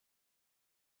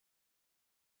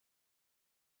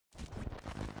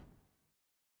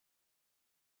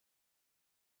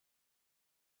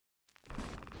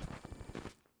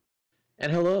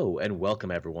And hello, and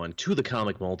welcome everyone to the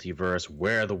comic multiverse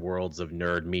where the worlds of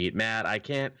nerd meet. Matt, I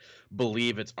can't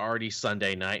believe it's already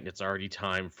Sunday night and it's already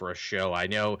time for a show. I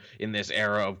know in this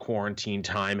era of quarantine,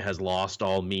 time has lost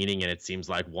all meaning and it seems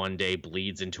like one day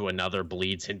bleeds into another,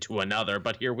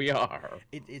 but here we are.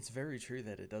 It's very true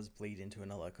that it does bleed into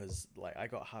another because like I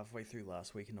got halfway through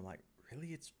last week and I'm like, really?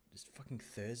 It's fucking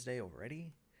Thursday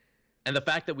already? And the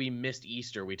fact that we missed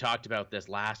Easter, we talked about this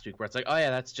last week where it's like, oh yeah,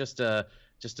 that's just a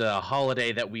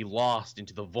holiday that we lost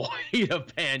into the void of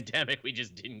pandemic. We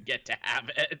just didn't get to have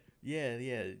it. Yeah.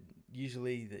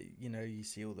 Usually, you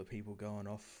see all the people going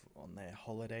off on their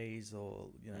holidays or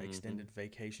extended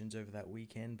vacations over that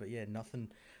weekend. But yeah,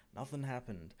 nothing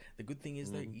happened. The good thing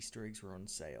is though, Easter eggs were on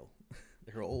sale.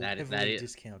 They're all heavily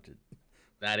discounted.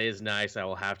 That is nice. I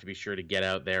will have to be sure to get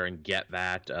out there and get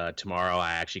that tomorrow.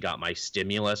 I actually got my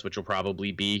stimulus, which will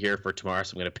probably be here for tomorrow.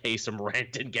 So I'm going to pay some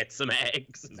rent and get some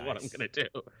eggs. Is what I'm going to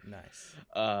do. Nice.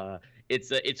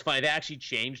 It's fine. They actually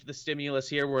changed the stimulus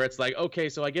here, where it's like, okay,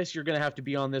 so I guess you're going to have to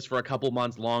be on this for a couple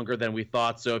months longer than we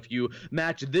thought. So if you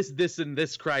match this, and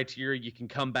this criteria, you can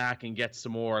come back and get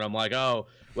some more. And I'm like, oh,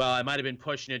 well, I might have been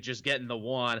pushing it, just getting the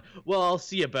one. Well, I'll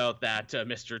see about that,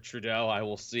 Mr. Trudeau. I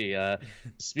will see.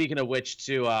 Speaking of which,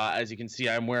 too, as you can see,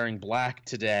 I'm wearing black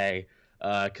today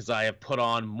because I have put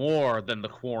on more than the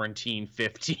quarantine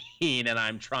 15, and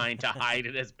I'm trying to hide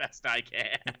it as best I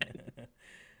can.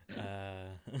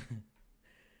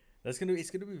 It's gonna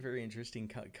be very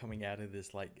interesting coming out of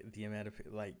this. Like the amount of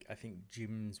I think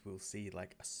gyms will see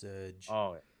like a surge.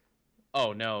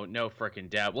 Oh no, no frickin'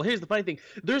 doubt. Well, here's the funny thing.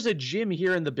 There's a gym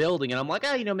here in the building, and I'm like,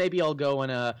 maybe I'll go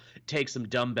and take some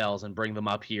dumbbells and bring them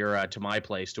up here to my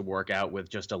place to work out with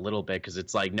just a little bit, because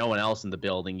it's like no one else in the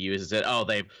building uses it. Oh,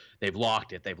 they've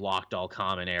locked it. They've locked all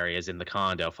common areas in the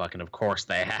condo. Fucking, of course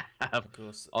they have. Of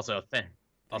course. Also,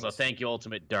 thank you,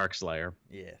 Ultimate Darkslayer.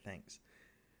 Yeah, thanks.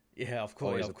 Yeah, of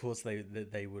course. Of course they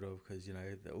would have, because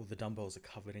all the dumbbells are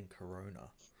covered in corona.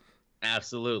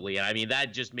 Absolutely. And I mean,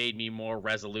 that just made me more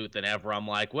resolute than ever. I'm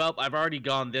like, well, I've already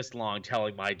gone this long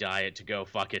telling my diet to go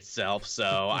fuck itself,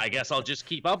 so I guess I'll just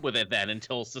keep up with it then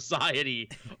until society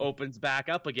opens back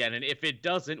up again. And if it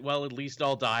doesn't, well, at least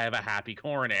I'll die of a happy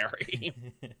coronary.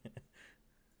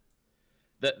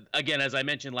 Again, as I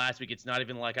mentioned last week, it's not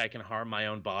even like I can harm my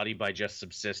own body by just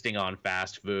subsisting on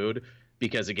fast food.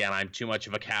 Because, again, I'm too much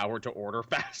of a coward to order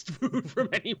fast food from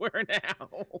anywhere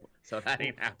now. So that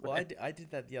ain't happening. Well, I did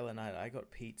that the other night. I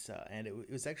got pizza, and it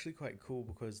was actually quite cool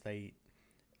because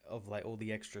of like all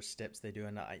the extra steps they do.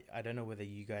 And I don't know whether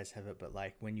you guys have it, but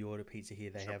like when you order pizza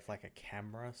here, they have like a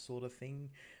camera sort of thing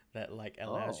that like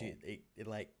allows you, it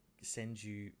like sends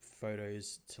you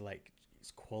photos to like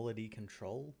quality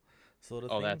control sort of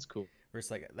thing. Oh, that's cool. Where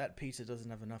it's like, that pizza doesn't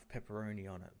have enough pepperoni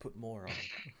on it. Put more on.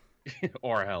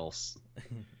 Or else.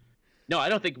 No, I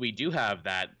don't think we do have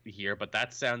that here, but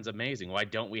that sounds amazing. Why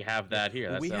don't we have that here?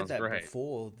 Well, that sounds great. We had that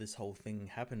before this whole thing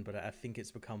happened, but I think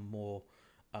it's become more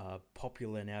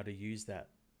popular now to use that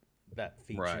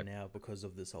feature now because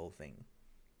of this whole thing.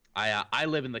 I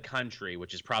live in the country,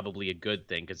 which is probably a good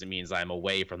thing because it means I'm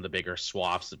away from the bigger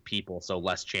swaths of people, so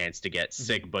less chance to get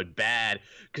sick. But bad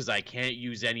because I can't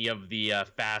use any of the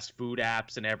fast food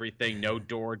apps and everything. No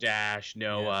DoorDash,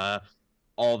 no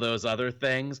all those other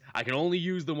things. I can only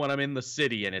use them when I'm in the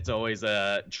city, and it's always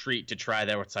a treat to try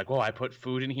that where it's like, oh, I put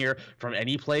food in here from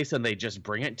any place and they just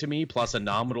bring it to me plus a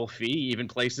nominal fee, even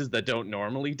places that don't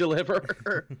normally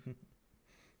deliver.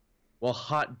 Well,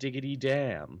 hot diggity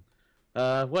damn.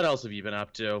 What else have you been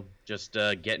up to? Just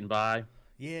getting by?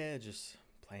 Yeah, just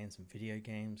playing some video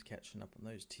games, catching up on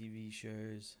those TV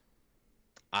shows.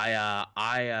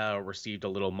 I received a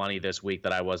little money this week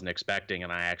that I wasn't expecting,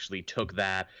 and I actually took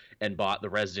that and bought the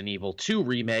Resident Evil 2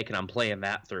 remake, and I'm playing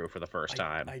that through for the first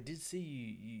time. I did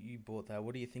see you bought that.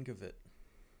 What do you think of it?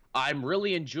 I'm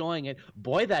really enjoying it.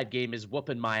 Boy, that game is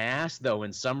whooping my ass, though,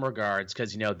 in some regards,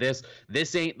 because,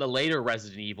 this ain't the later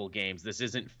Resident Evil games. This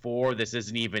isn't 4, this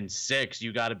isn't even 6.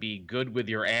 You got to be good with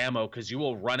your ammo, because you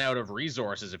will run out of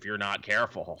resources if you're not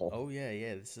careful. Oh,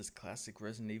 yeah, this is classic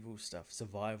Resident Evil stuff.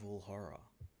 Survival horror.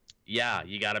 Yeah,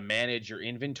 you got to manage your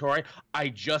inventory. I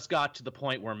just got to the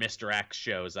point where Mr. X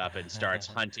shows up and starts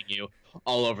hunting you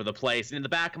all over the place. And in the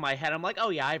back of my head, I'm like, oh,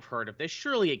 yeah, I've heard of this.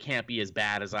 Surely it can't be as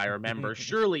bad as I remember.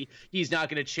 Surely he's not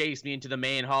going to chase me into the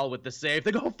main hall with the safe.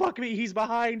 They go, oh, fuck me, he's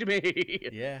behind me.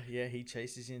 Yeah, he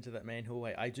chases you into that main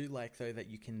hallway. I do like, though, that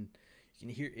you can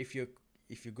hear, if you're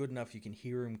good enough, you can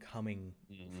hear him coming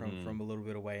from a little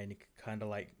bit away, and you can kind of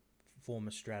like form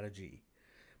a strategy.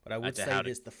 But I would say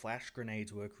the flash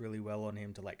grenades work really well on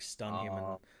him to like stun him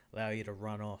and allow you to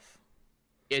run off.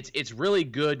 It's really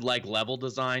good like level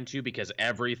design too, because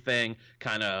everything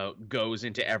kind of goes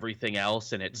into everything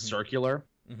else and it's circular.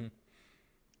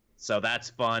 So that's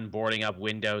fun. Boarding up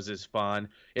windows is fun.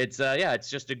 It's yeah, it's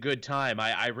just a good time.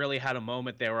 I really had a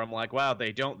moment there where I'm like, wow,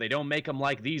 they don't make them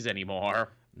like these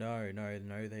anymore. No,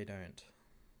 they don't.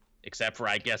 Except for,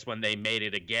 I guess, when they made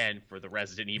it again for the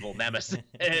Resident Evil Nemesis.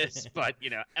 But, you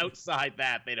know, outside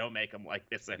that, they don't make them like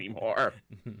this anymore.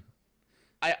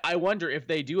 I wonder if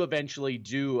they do eventually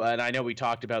do, and I know we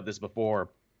talked about this before,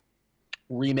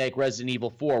 remake Resident Evil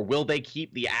 4. Will they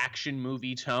keep the action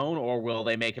movie tone, or will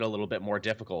they make it a little bit more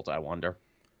difficult, I wonder?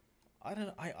 I don't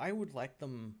know. I would like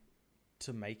them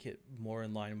to make it more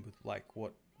in line with, like,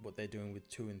 what they're doing with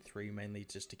 2 and 3, mainly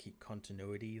just to keep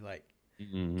continuity, like,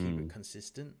 keep it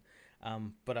consistent.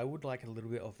 But I would like a little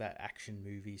bit of that action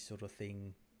movie sort of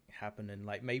thing happen, and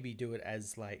like maybe do it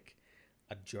as like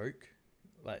a joke,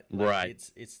 like right.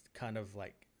 It's kind of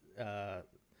like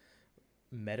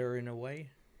meta in a way.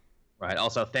 Right.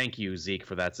 Also, thank you, Zeke,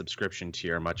 for that subscription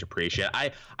tier. Much appreciated.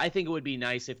 I think it would be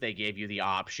nice if they gave you the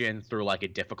option through like a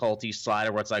difficulty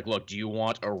slider where it's like, look, do you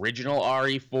want original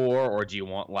RE4 or do you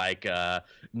want like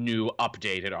new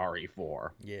updated RE4?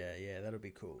 Yeah, that'll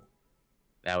be cool.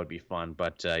 That would be fun,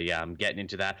 but yeah, I'm getting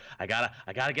into that. I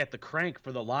gotta get the crank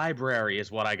for the library is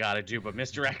what I gotta do. But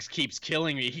Mr. X keeps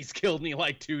killing me. He's killed me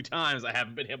like 2 times. I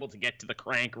haven't been able to get to the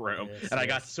crank room, and I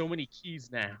got so many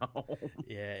keys now.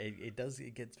 Yeah, it does.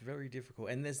 It gets very difficult,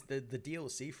 and there's the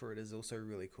DLC for it is also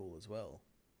really cool as well.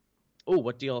 Oh,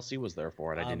 what DLC was there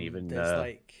for it? I didn't even. There's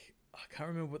like I can't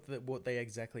remember what they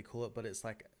exactly call it, but it's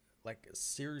like a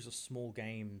series of small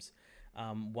games.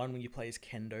 One when you play as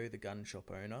Kendo, the gun shop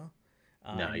owner.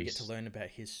 Nice. And you get to learn about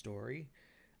his story.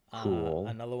 Cool.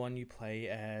 Another one you play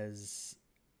as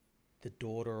the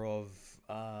daughter of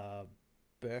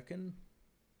Birkin.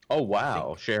 Oh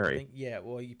wow, Sherry. Yeah,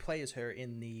 well, you play as her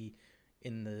in the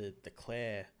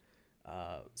Claire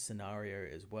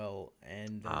scenario as well.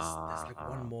 And there's like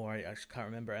one more I just can't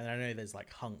remember. And I know there's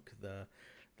like Hunk the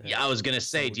yeah, I was gonna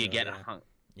say, soldier, do you get a Hunk?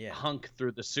 Yeah, Hunk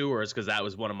through the sewers, because that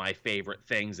was one of my favorite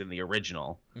things in the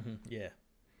original. Yeah.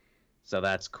 So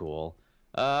that's cool.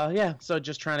 Yeah, so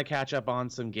just trying to catch up on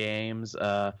some games.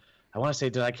 I want to say,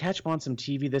 did I catch up on some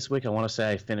TV this week? I want to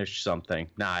say I finished something.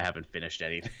 No, I haven't finished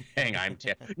anything.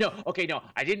 No,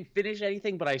 I didn't finish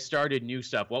anything, but I started new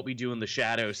stuff. What We Do in the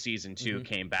Shadows Season 2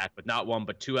 came back, but not 1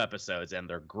 but 2 episodes, and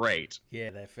they're great.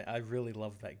 Yeah, I really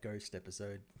love that Ghost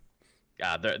episode.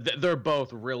 Yeah, they're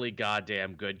both really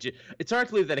goddamn good. It's hard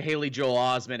to believe that Haley Joel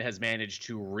Osment has managed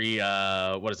to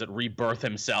rebirth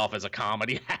himself as a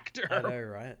comedy actor. I know,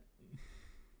 right?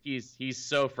 He's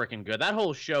so freaking good. That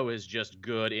whole show is just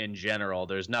good in general.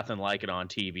 There's nothing like it on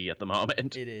TV at the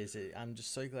moment. It is. I'm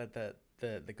just so glad that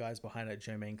the guys behind it,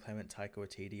 Jermaine Clement, Taika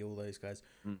Waititi, all those guys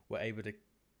were able to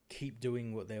keep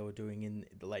doing what they were doing. In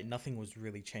like nothing was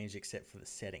really changed except for the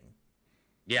setting.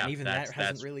 Yeah, and even that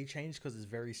hasn't really changed because it's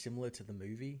very similar to the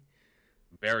movie.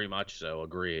 Very much so.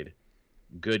 Agreed.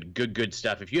 Good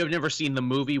stuff. If you have never seen the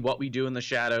movie What We Do in the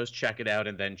Shadows, check it out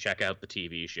and then check out the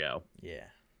TV show. Yeah.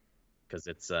 Because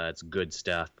it's good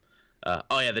stuff.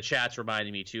 Oh yeah, the chat's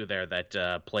reminding me too there that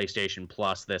PlayStation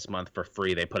Plus this month for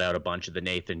free, they put out a bunch of the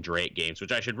Nathan Drake games,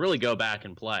 which I should really go back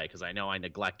and play because I know I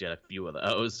neglected a few of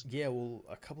those. Yeah, well,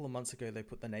 a couple of months ago they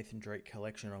put the Nathan Drake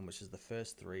collection on, which is the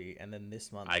first 3, and then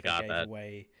this month they gave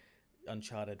away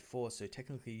Uncharted 4. So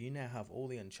technically, you now have all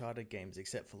the Uncharted games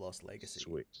except for Lost Legacy.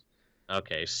 Sweet.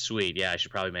 Okay, sweet. Yeah, I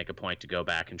should probably make a point to go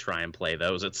back and try and play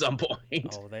those at some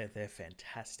point. Oh, they're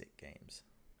fantastic games.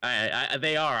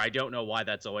 They are. I don't know why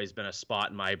that's always been a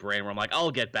spot in my brain where I'm like, I'll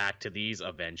get back to these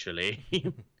eventually.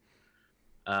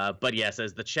 But yes,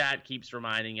 as the chat keeps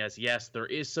reminding us, yes, there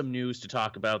is some news to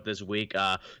talk about this week.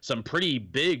 Some pretty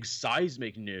big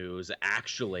seismic news,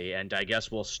 actually. And I guess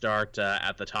we'll start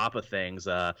at the top of things.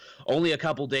 Only a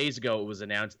couple days ago, it was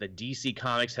announced that DC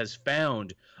Comics has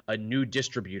found a new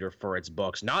distributor for its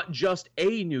books. Not just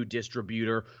a new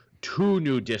distributor, 2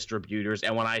 new distributors,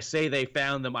 and when I say they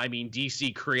found them, I mean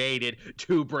DC created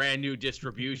 2 brand new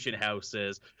distribution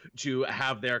houses to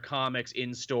have their comics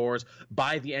in stores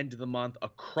by the end of the month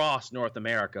across North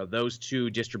America. Those 2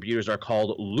 distributors are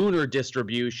called Lunar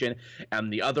Distribution,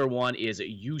 and the other one is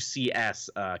UCS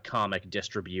Comic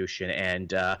Distribution.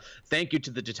 And thank you to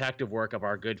the detective work of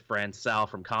our good friend Sal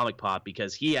from Comic Pop,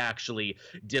 because he actually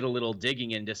did a little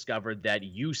digging and discovered that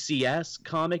UCS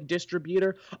Comic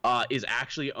Distributor is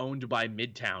actually owned by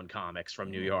Midtown Comics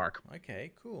from New York.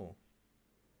 Okay, cool.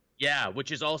 Yeah,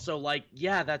 which is also like,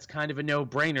 yeah, that's kind of a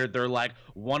no-brainer. They're like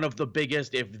one of the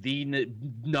biggest, if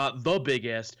not the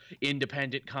biggest,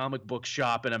 independent comic book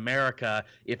shop in America.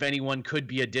 If anyone could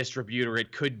be a distributor,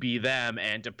 it could be them.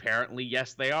 And apparently,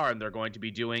 yes, they are. And they're going to be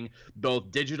doing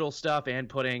both digital stuff and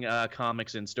putting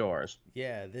comics in stores.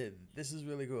 Yeah, this is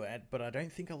really good. But I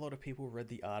don't think a lot of people read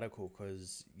the article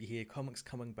because you hear comics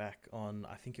coming back on,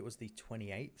 I think it was the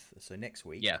 28th, so next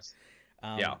week. Yes.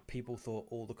 People thought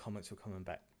all the comics were coming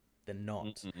back. They're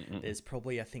not. There's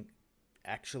probably, I think,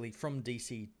 actually from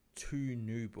DC 2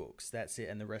 new books. That's it,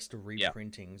 and the rest are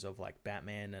reprintings of like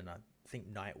Batman and I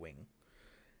think Nightwing.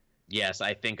 Yes,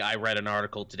 I think I read an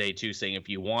article today too saying if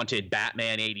you wanted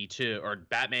Batman 82 or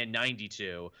Batman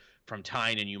 92 from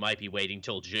Tynan, you might be waiting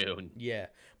till June. Yeah,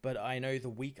 but I know the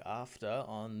week after,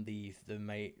 on the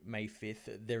May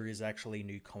 5th, there is actually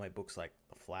new comic books like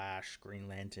The Flash, Green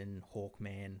Lantern,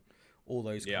 Hawkman, all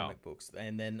those comic books.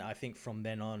 And then I think from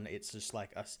then on, it's just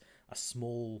like a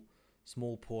small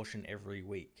portion every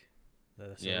week.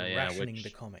 So rationing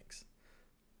the comics.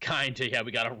 Kinda,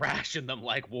 we gotta ration them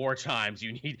like war times.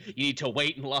 You need to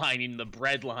wait in line in the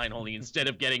bread line, only instead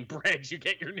of getting bread, you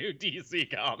get your new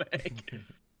DC comic.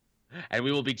 And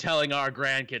we will be telling our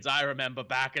grandkids, I remember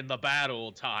back in the bad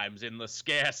old times, in the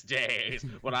scarce days,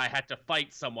 when I had to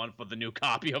fight someone for the new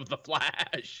copy of The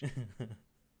Flash.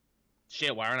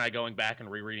 Shit, why aren't I going back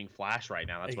and rereading Flash right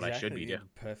now? That's what I should be doing.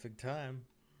 Perfect time.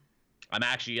 I'm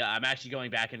actually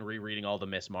going back and rereading all the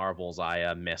Miss Marvels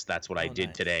I missed. That's what I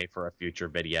did today for a future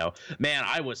video. Man,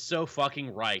 I was so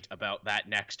fucking right about that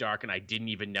next arc, and I didn't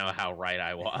even know how right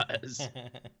I was.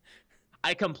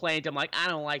 I complained. I'm like, I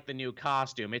don't like the new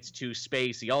costume. It's too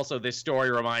spacey. Also, this story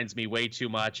reminds me way too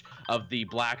much of the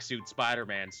Black Suit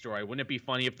Spider-Man story. Wouldn't it be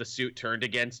funny if the suit turned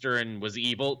against her and was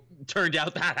evil? Turned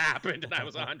out that happened, and I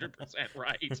was 100%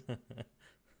 right.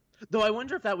 Though I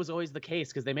wonder if that was always the case,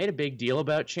 because they made a big deal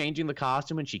about changing the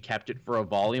costume and she kept it for a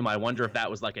volume. I wonder if that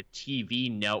was like a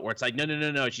TV note where it's like,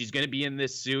 no, she's going to be in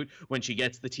this suit when she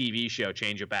gets the TV show.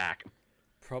 Change it back.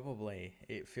 Probably.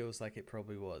 It feels like it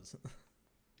probably was.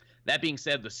 That being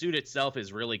said, the suit itself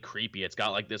is really creepy. It's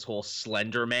got like this whole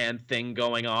Slender Man thing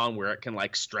going on where it can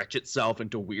like stretch itself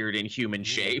into weird inhuman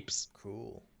shapes.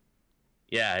 Cool.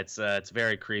 Yeah, it's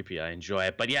very creepy. I enjoy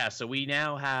it. But yeah, so we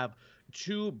now have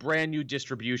 2 brand new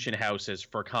distribution houses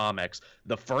for comics.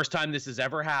 The first time this has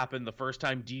ever happened, the first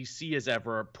time DC has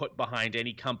ever put behind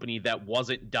any company that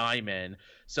wasn't Diamond.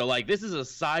 So like this is a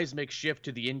seismic shift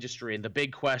to the industry, and the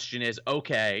big question is,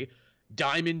 okay,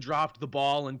 Diamond dropped the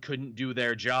ball and couldn't do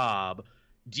their job.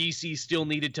 DC still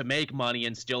needed to make money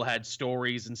and still had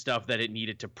stories and stuff that it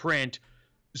needed to print,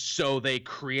 so they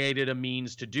created a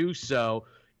means to do so.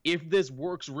 If this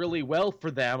works really well for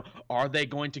them, are they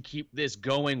going to keep this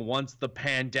going once the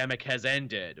pandemic has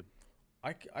ended?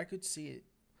 I could see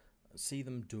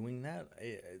them doing that.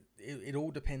 It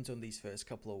all depends on these first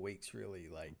couple of weeks, really.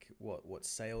 Like what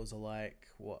sales are like,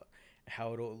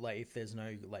 how it all, like if there's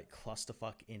no like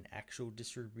clusterfuck in actual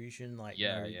distribution, like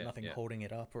nothing holding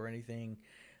it up or anything.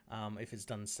 If it's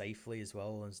done safely as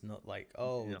well, and it's not like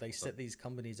they set these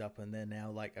companies up and they're now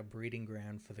like a breeding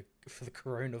ground for the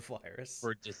coronavirus,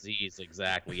 for disease.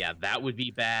 Exactly. Yeah, that would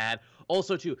be bad.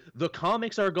 Also too, the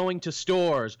comics are going to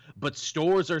stores, but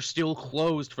stores are still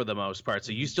closed for the most part,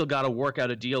 so you still got to work out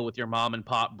a deal with your mom and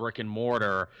pop brick and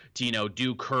mortar to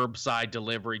do curbside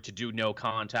delivery, to do no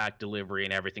contact delivery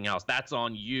and everything else. That's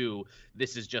on you.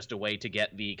 This is just a way to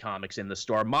get the comics in the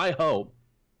store.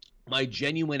 My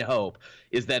genuine hope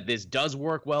is that this does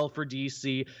work well for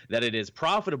DC, that it is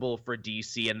profitable for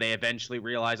DC, and they eventually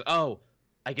realize,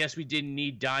 I guess we didn't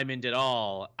need Diamond at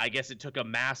all. I guess it took a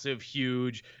massive,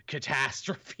 huge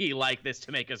catastrophe like this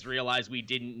to make us realize we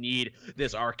didn't need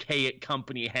this archaic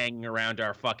company hanging around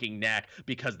our fucking neck,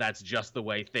 because that's just the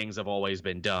way things have always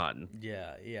been done.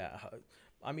 Yeah.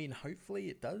 I mean, hopefully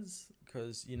it does,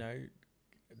 because,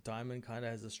 Diamond kind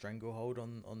of has a stranglehold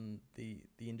on the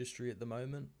industry at the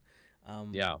moment.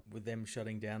 With them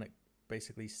shutting down, it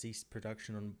basically ceased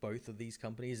production on both of these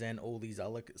companies and all these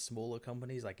other smaller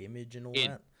companies like Image and all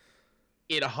that.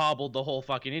 It hobbled the whole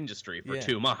fucking industry for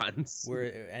 2 months.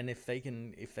 And if they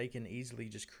can easily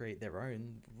just create their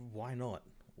own, why not?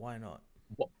 Why not?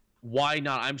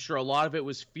 I'm sure a lot of it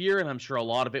was fear, and I'm sure a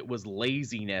lot of it was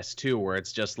laziness too, where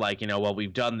it's just like, well,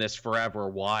 we've done this forever.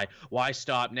 Why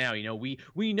stop now?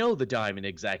 We know the Diamond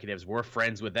executives. We're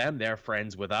friends with them. They're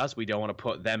friends with us. We don't want to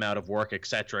put them out of work,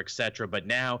 etc., etc. But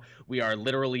now we are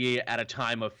literally at a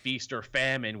time of feast or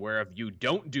famine, where if you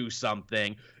don't do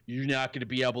something, you're not going to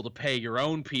be able to pay your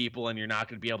own people, and you're not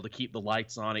going to be able to keep the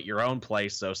lights on at your own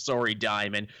place. So sorry,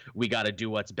 Diamond. We got to do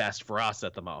what's best for us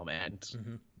at the moment.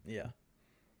 Mm-hmm. Yeah.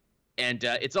 And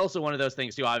it's also one of those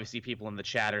things, too. Obviously, people in the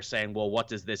chat are saying, well, what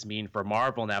does this mean for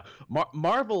Marvel now?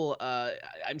 Marvel,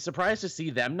 I'm surprised to see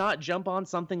them not jump on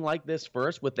something like this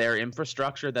first with their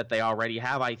infrastructure that they already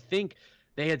have. I think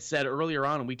they had said earlier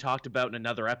on, and we talked about in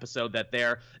another episode, that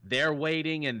they're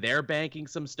waiting and they're banking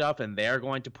some stuff and they're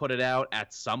going to put it out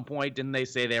at some point. Didn't they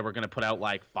say they were going to put out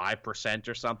like 5%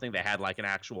 or something? They had like an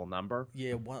actual number.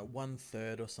 Yeah, one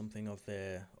third or something of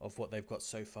what they've got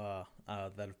so far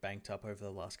that have banked up over the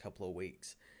last couple of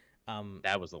weeks.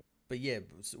 That was But yeah,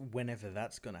 whenever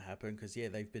that's going to happen, because yeah,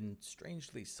 they've been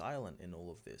strangely silent in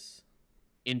all of this.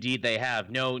 Indeed, they have.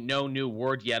 No new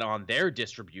word yet on their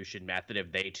distribution method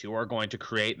if they too are going to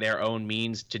create their own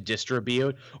means to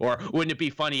distribute. Or wouldn't it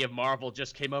be funny if Marvel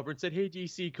just came over and said, "Hey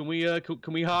DC, can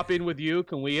we hop in with you?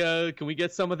 Can we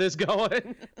get some of this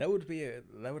going?" That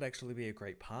would actually be a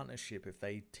great partnership if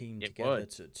they teamed together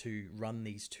to run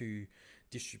these two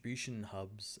distribution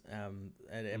hubs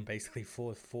and basically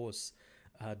force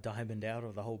Diamond out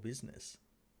of the whole business.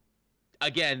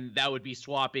 Again, that would be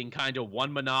swapping kind of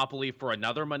one monopoly for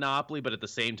another monopoly, but at the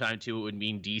same time, too, it would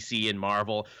mean DC and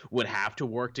Marvel would have to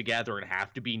work together and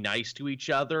have to be nice to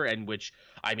each other, and which,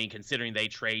 I mean, considering they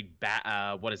trade,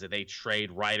 they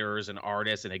trade writers and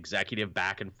artists and executive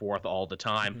back and forth all the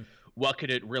time, what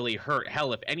could it really hurt?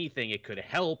 Hell, if anything, it could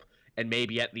help, and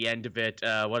maybe at the end of it,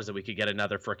 we could get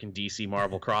another frickin' DC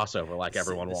Marvel crossover like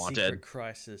everyone wanted. The secret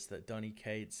crisis that Donny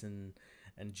Cates and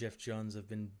Jeff Johns have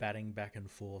been batting back and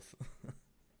forth.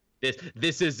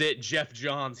 This is it, Jeff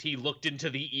Johns. He looked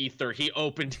into the ether. He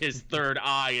opened his third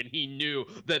eye, and he knew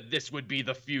that this would be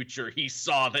the future. He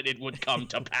saw that it would come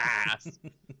to pass.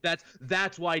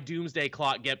 That's why Doomsday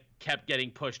Clock kept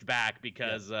getting pushed back,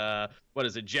 because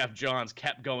Jeff Johns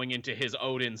kept going into his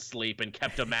Odin sleep and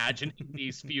kept imagining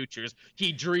these futures.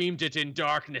 He dreamed it in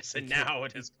darkness, and now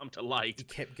it has come to light. He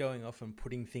kept going off and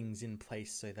putting things in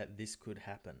place so that this could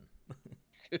happen.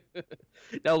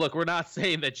 Now, look, we're not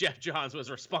saying that Jeff Johns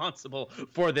was responsible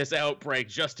for this outbreak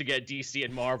just to get DC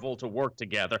and Marvel to work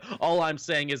together. All I'm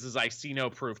saying is I see no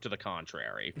proof to the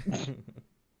contrary.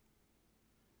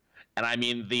 And I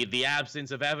mean, the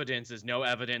absence of evidence is no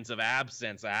evidence of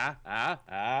absence. That's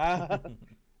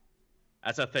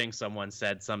a thing someone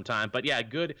said sometime. But yeah,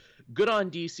 good on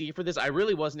DC for this. I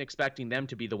really wasn't expecting them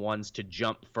to be the ones to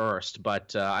jump first,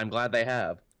 but I'm glad they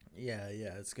have. Yeah,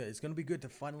 it's going to be good to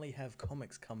finally have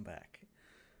comics come back.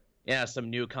 Yeah, some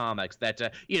new comics that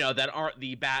aren't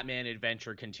the Batman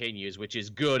adventure continues, which is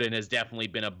good and has definitely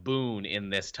been a boon in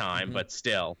this time, but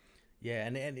still. Yeah,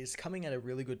 and it's coming at a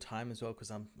really good time as well, because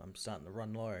I'm starting to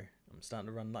run low.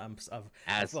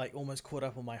 I've like almost caught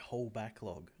up on my whole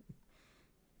backlog.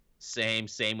 Same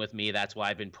with me. That's why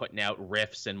I've been putting out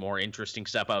riffs and more interesting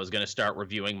stuff. I was going to start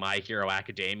reviewing My Hero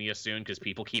Academia soon because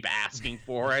people keep asking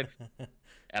for it.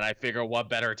 And I figure what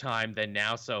better time than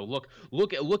now. So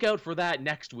look out for that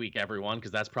next week, everyone,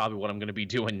 because that's probably what I'm going to be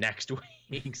doing next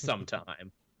week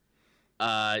sometime.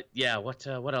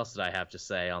 What else did I have to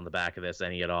say on the back of this?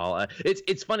 Any at all?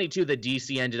 It's funny too that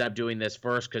DC ended up doing this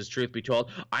first, because truth be told,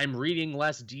 I'm reading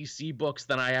less DC books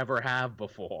than I ever have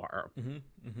before.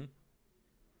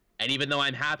 And even though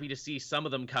I'm happy to see some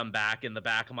of them come back, in the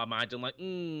back of my mind, I'm like,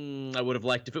 I would have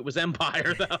liked if it was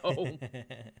Empire though.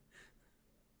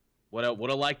 Would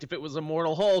have liked if it was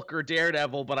Immortal Hulk or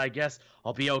Daredevil, but I guess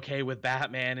I'll be okay with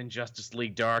Batman and Justice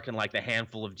League Dark and like the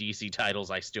handful of DC titles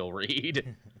I still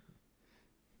read.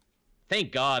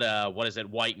 Thank God,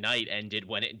 White Knight ended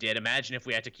when it did. Imagine if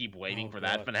we had to keep waiting for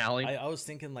that finale. I was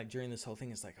thinking, like, during this whole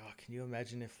thing, it's like, can you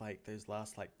imagine if, like, those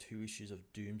last, like, 2 issues of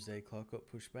Doomsday Clock got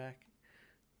pushed back?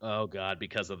 Oh, God,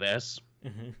 because of this?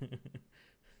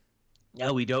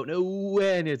 Now we don't know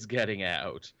when it's getting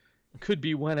out. Could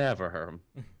be whenever.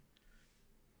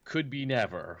 Could be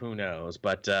never. Who knows?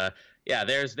 But,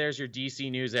 there's your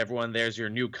DC news, everyone. There's your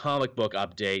new comic book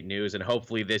update news, and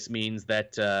hopefully this means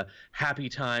that happy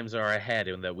times are ahead,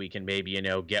 and that we can maybe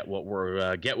get what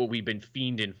we've been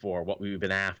fiending for, what we've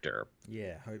been after.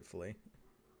 Yeah, hopefully.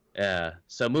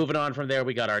 So moving on from there,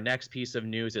 we got our next piece of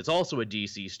news. It's also a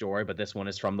DC story, but this one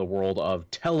is from the world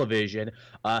of television.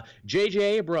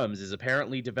 J.J. Abrams is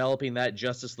apparently developing that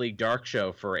Justice League Dark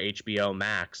show for HBO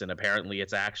Max, and apparently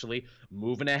it's actually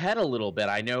moving ahead a little bit.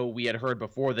 I know we had heard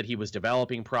before that he was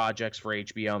developing projects for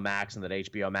HBO Max and that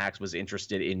HBO Max was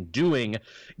interested in doing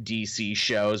DC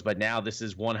shows, but now this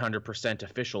is 100%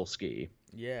 official ski.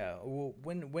 Yeah, well,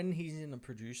 when he's in a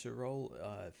producer role,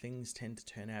 things tend to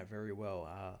turn out very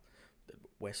well.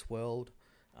 Westworld,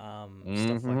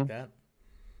 stuff like that.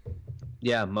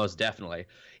 Yeah, most definitely.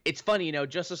 It's funny,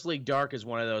 Justice League Dark is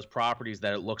one of those properties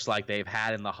that it looks like they've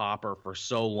had in the hopper for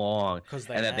so long,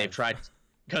 and that they've tried.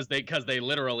 because they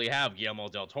literally have. Guillermo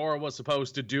del Toro was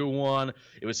supposed to do one.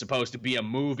 It was supposed to be a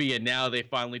movie, and now they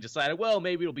finally decided, well,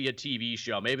 maybe it'll be a TV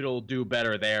show. Maybe it'll do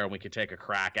better there, and we could take a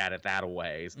crack at it that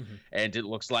ways. And it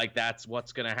looks like that's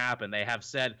what's going to happen. They have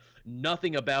said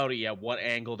nothing about it yet, what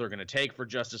angle they're going to take for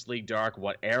Justice League Dark,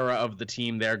 what era of the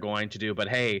team they're going to do. But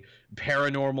hey,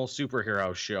 paranormal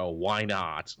superhero show, why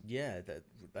not? Yeah,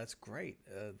 that's great.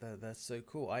 That's so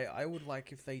cool. I would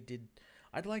like if they did.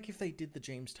 I'd like if they did the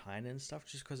James Tynion stuff,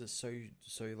 just because it's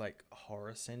so like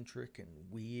horror centric and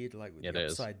weird, like with the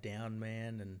Upside Down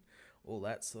Man and all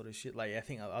that sort of shit. Like I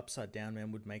think Upside Down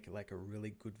Man would make it like a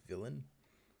really good villain.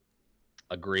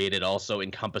 Agreed. It also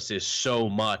encompasses so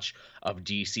much of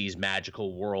DC's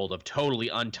magical world of totally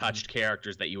untouched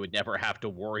characters that you would never have to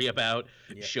worry about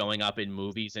showing up in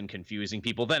movies and confusing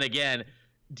people. Then again,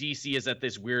 DC is at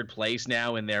this weird place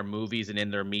now in their movies and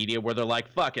in their media where they're like,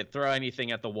 fuck it, throw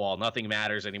anything at the wall. Nothing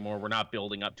matters anymore. We're not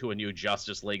building up to a new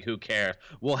Justice League. Who cares?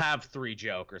 We'll have 3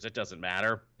 Jokers. It doesn't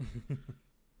matter.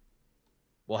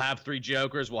 We'll have 3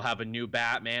 Jokers. We'll have a new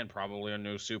Batman, probably a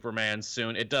new Superman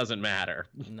soon. It doesn't matter.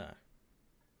 No.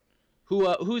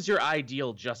 Who's your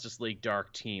ideal Justice League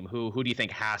Dark team? Who do you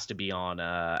think has to be on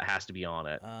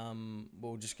it?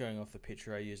 Well, just going off the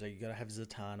picture I use, you gotta have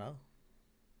Zatanna.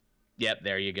 Yep,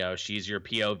 there you go. She's your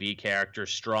POV character,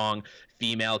 strong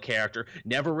female character.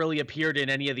 Never really appeared in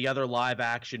any of the other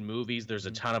live-action movies. There's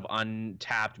a ton of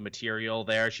untapped material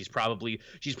there. She's probably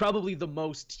the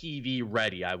most TV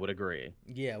ready. I would agree.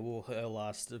 Yeah, well, her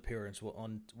last appearance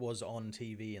was on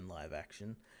TV in live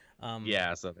action.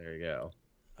 Yeah, so there you go.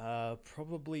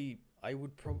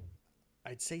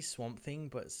 I'd say Swamp Thing,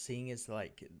 but seeing as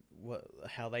like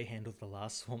how they handled the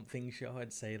last Swamp Thing show,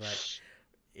 I'd say like.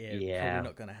 Yeah, probably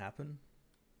not going to happen.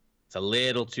 It's a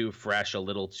little too fresh, a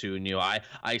little too new. I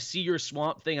see your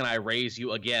Swamp Thing, and I raise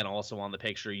you again also on the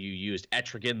picture you used,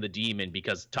 Etrigan the Demon,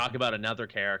 because talk about another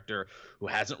character who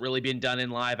hasn't really been done in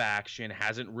live action,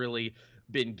 hasn't really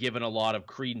been given a lot of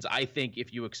credence. I think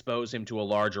if you expose him to a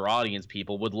larger audience,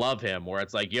 people would love him, where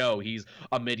it's like, yo, he's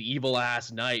a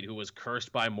medieval-ass knight who was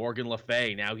cursed by Morgan Le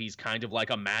Fay. Now he's kind of like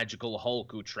a magical Hulk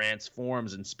who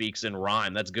transforms and speaks in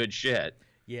rhyme. That's good shit.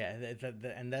 Yeah,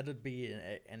 and that'd be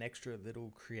an extra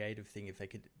little creative thing if they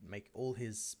could make all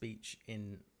his speech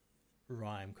in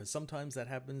rhyme, because sometimes that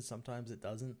happens, sometimes it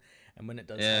doesn't, and when it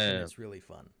does happen, it's really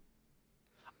fun.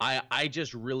 I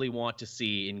just really want to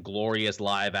see in glorious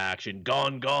live action,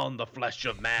 gone, gone, the flesh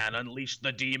of man, unleash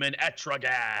the demon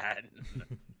Etrigan.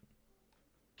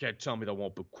 Can't tell me that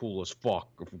won't be cool as fuck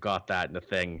if we got that in the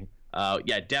thing.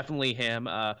 Yeah, definitely him.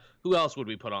 Who else would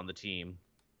we put on the team?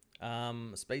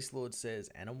 Space Lord says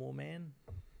Animal Man.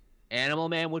 Animal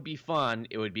Man would be fun.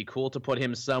 It would be cool to put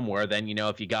him somewhere. Then,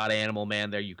 if you got Animal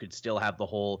Man there, you could still have the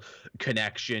whole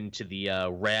connection to the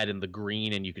red and the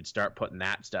green, and you could start putting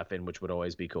that stuff in, which would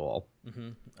always be cool.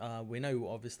 We know,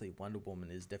 obviously, Wonder Woman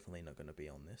is definitely not going to be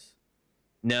on this.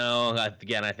 No,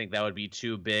 again, I think that would be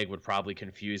too big, would probably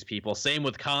confuse people. Same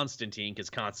with Constantine,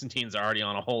 because Constantine's already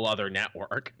on a whole other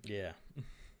network. Yeah.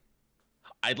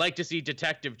 I'd like to see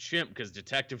Detective Chimp, because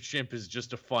Detective Chimp is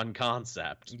just a fun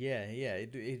concept. Yeah,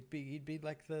 he'd be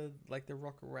like the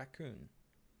Rocket Raccoon.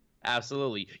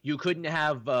 Absolutely. You couldn't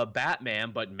have Batman,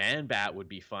 but Man-Bat would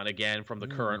be fun again from the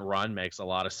current run. Makes a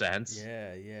lot of sense.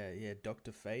 Yeah.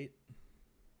 Dr. Fate.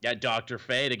 Yeah, Dr.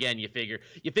 Fate. Again, you figure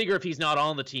if he's not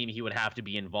on the team, he would have to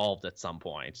be involved at some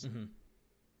point.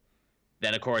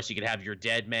 Then, of course, you could have your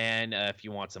Dead Man if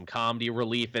you want some comedy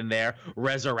relief in there.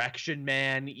 Resurrection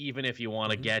Man, even if you want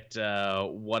to get,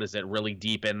 really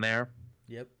deep in there.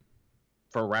 Yep.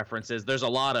 For references. There's a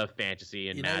lot of fantasy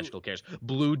and magical characters.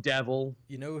 Blue Devil.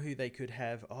 You know who they could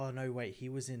have? Oh, no, wait. He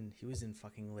was in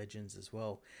fucking Legends as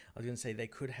well. I was going to say they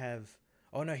could have...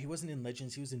 Oh, no, he wasn't in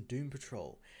Legends. He was in Doom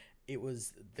Patrol. It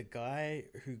was the guy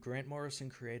who Grant Morrison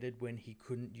created when he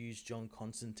couldn't use John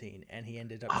Constantine, and he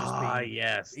ended up just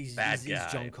being... He's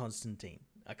John Constantine.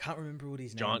 I can't remember what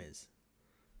his name is.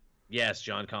 Yes,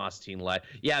 John Constantine.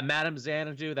 Yeah, Madame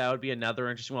Xanadu, that would be another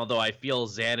interesting one, although I feel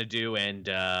Xanadu and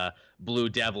Blue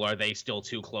Devil, are they still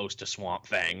too close to Swamp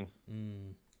Thing?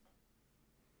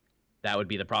 That would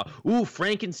be the problem. Ooh,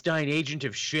 Frankenstein, Agent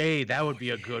of Shade, that would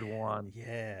be a good one.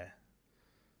 Yeah.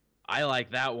 I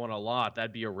like that one a lot.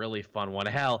 That'd be a really fun one.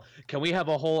 Hell, can we have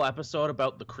a whole episode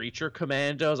about the Creature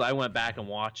Commandos? I went back and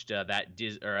watched that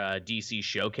DC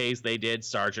showcase they did,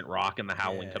 Sergeant Rock and the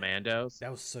Howling Commandos.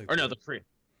 That was so Or no,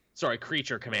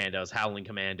 Creature Commandos. Howling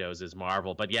Commandos is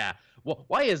Marvel. But yeah, well,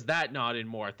 why is that not in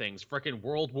more things? Frickin'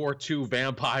 World War II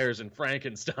vampires and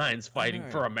Frankensteins fighting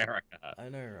for America. I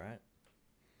know, right?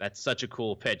 That's such a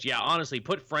cool pitch. Yeah, honestly,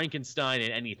 put Frankenstein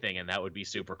in anything and that would be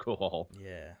super cool.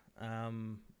 Yeah.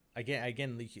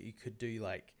 Again, you could do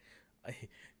like,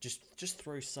 just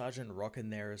throw Sergeant Rock in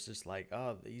there as just like,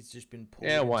 oh, he's just been pulled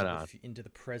into the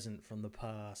present from the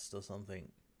past or something.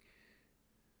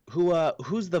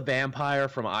 Who's the vampire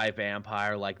from I,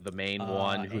 Vampire, like the main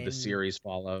one who the series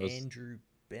follows? Andrew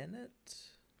Bennett,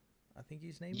 I think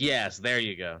his name. Yes, there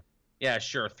you go. Yeah,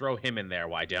 sure, throw him in there.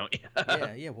 Why don't you?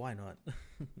 yeah, why not?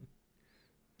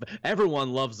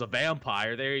 Everyone loves a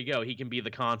vampire. There you go. He can be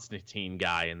the Constantine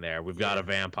guy in there. We've got a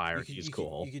vampire. He's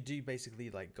cool. You could do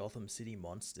basically like Gotham City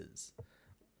monsters.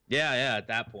 Yeah, at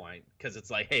that point, because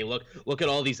it's like, hey, look at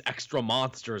all these extra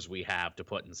monsters we have to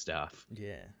put in stuff.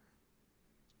 Yeah.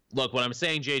 Look, what I'm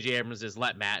saying, J.J. Abrams, is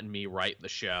let Matt and me write the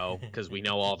show because we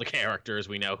know all the characters.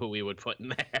 We know who we would put in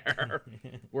there.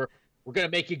 We're going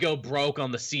to make you go broke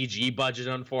on the CG budget,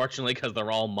 unfortunately, because they're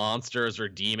all monsters or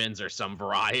demons or some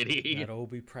variety. That'll all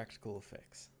be practical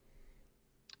effects.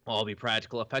 All be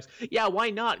practical effects. Yeah, why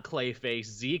not Clayface?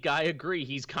 Zeke, I agree.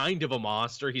 He's kind of a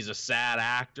monster. He's a sad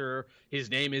actor. His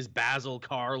name is Basil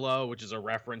Karlo, which is a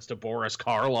reference to Boris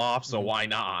Karloff, so why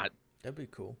not? That'd be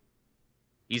cool.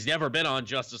 He's never been on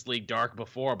Justice League Dark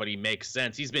before, but he makes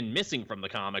sense. He's been missing from the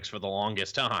comics for the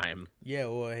longest time. Yeah,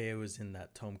 well, he was in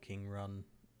that Tom King run.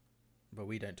 But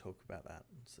we don't talk about that,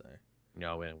 so...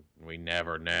 No, we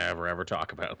never, ever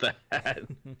talk about that.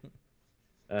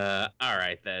 All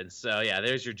right, then. So, yeah,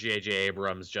 there's your J.J.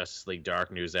 Abrams Justice League Dark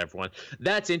news, everyone.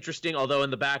 That's interesting, although in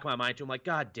the back of my mind, too, I'm like,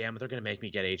 God damn it, they're going to make me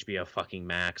get HBO fucking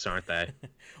Max, aren't they?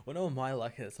 Well, no, my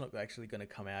luck, it's not actually going to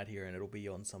come out here, and it'll be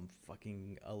on some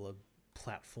fucking other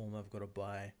platform I've got to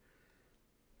buy.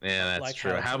 Yeah, that's like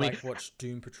true. How many... watch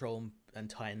Doom Patrol and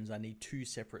Titans, I need 2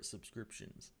 separate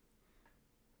subscriptions.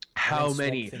 How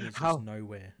many?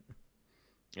 Nowhere.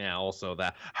 Yeah, also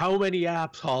that. How many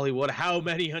apps, Hollywood? How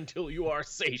many until you are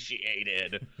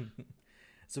satiated?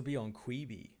 So be on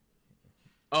Quibi.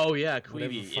 Oh yeah,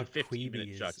 Quibi in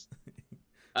 15-minute chunks.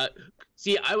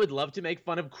 See, I would love to make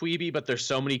fun of Quibi, but there's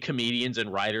so many comedians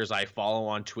and writers I follow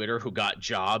on Twitter who got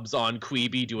jobs on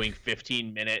Quibi doing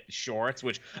 15-minute shorts,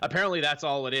 which apparently that's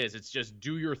all it is. It's just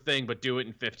do your thing, but do it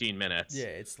in 15 minutes. Yeah,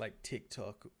 it's like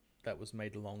TikTok that was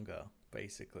made longer,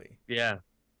 basically. Yeah.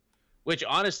 Which,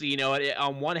 honestly, you know,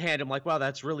 on one hand, I'm like, wow,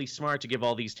 that's really smart to give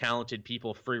all these talented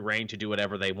people free reign to do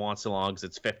whatever they want so long as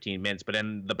it's 15 minutes. But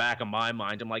in the back of my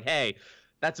mind, I'm like, hey,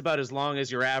 that's about as long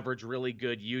as your average really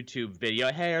good YouTube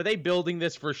video. Hey, are they building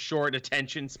this for short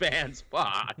attention spans?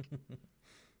 Fuck.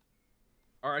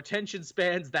 Are attention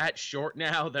spans that short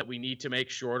now that we need to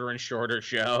make shorter and shorter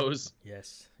shows?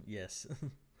 Yes.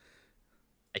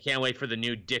 I can't wait for the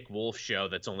new Dick Wolf show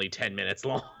that's only 10 minutes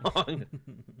long.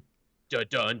 Dun,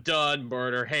 dun, dun,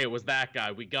 murder. Hey, it was that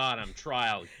guy. We got him.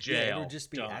 Trial, jail. Yeah, it'll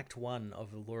just be done. Act 1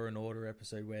 of the Law and Order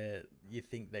episode where you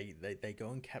think they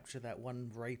go and capture that one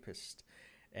rapist.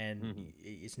 And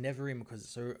it's never him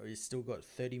because it's still got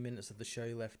 30 minutes of the show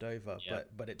left over. Yep.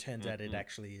 But it turns out it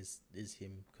actually is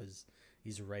him because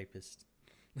he's a rapist.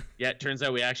 Yeah, it turns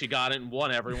out we actually got it and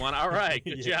won, everyone. All right,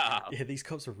 good job. Yeah, these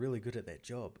cops are really good at their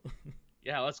job.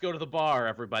 Yeah, let's go to the bar,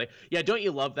 everybody. Yeah, don't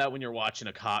you love that when you're watching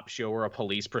a cop show or a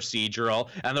police procedural,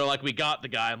 and they're like, we got the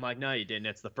guy. I'm like, no, you didn't.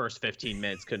 It's the first 15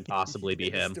 minutes. Couldn't possibly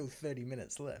be him. There's still 30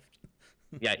 minutes left.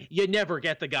 Yeah, you never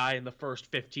get the guy in the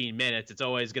first 15 minutes. It's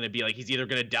always going to be like he's either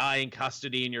going to die in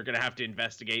custody and you're going to have to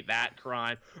investigate that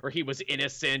crime, or he was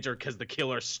innocent, or because the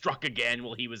killer struck again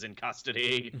while he was in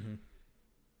custody.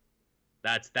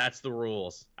 That's the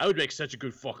rules. I would make such a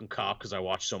good fucking cop because I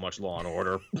watch so much Law and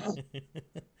Order.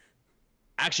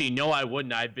 Actually, no, I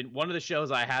wouldn't. One of the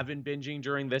shows I have been binging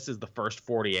during this is the First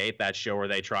 48, that show where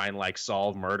they try and like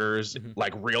solve murders,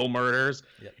 like real murders,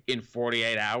 in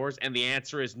 48 hours. And the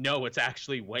answer is no, it's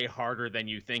actually way harder than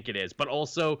you think it is, but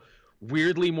also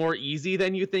weirdly more easy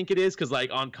than you think it is. Because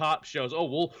like on cop shows, oh,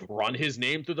 we'll run his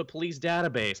name through the police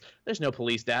database. There's no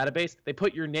police database. They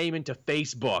put your name into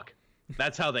Facebook.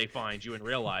 That's how they find you in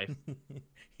real life.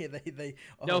 Yeah,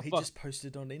 he just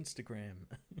posted on Instagram.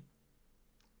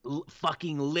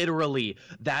 Fucking literally,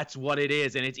 that's what it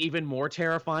is. And it's even more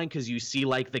terrifying because you see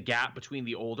like the gap between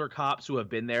the older cops who have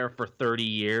been there for 30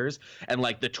 years and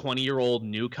like the 20-year-old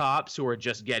new cops who are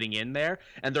just getting in there,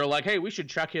 and they're like, hey, we should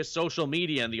check his social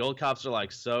media, and the old cops are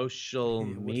like, social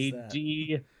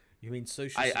media? You mean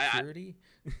social security?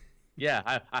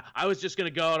 Yeah, I was just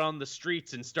gonna go out on the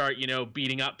streets and start,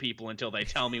 beating up people until they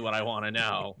tell me what I want to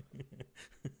know.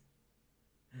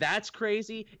 That's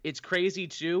crazy. It's crazy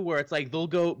too, where it's like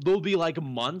they'll be like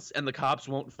months and the cops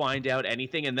won't find out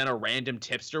anything, and then a random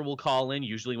tipster will call in,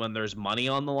 usually when there's money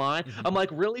on the line. I'm like,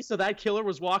 really? So that killer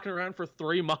was walking around for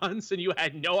 3 months and you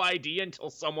had no idea until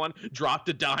someone dropped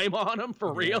a dime on him?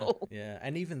 For real? Yeah,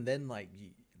 and even then, like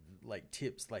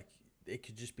tips, like it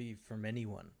could just be from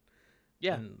anyone.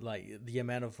 Yeah. And like the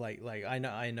amount of like I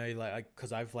know like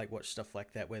because I've like watched stuff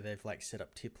like that where they've like set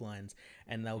up tip lines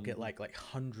and they'll get like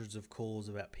hundreds of calls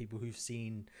about people who've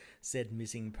seen said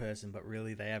missing person, but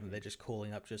really they haven't. They're just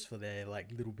calling up just for their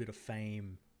like little bit of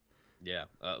fame. Yeah,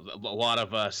 a lot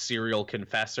of serial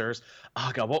confessors. Oh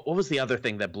god, what was the other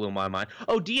thing that blew my mind?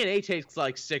 Oh, DNA takes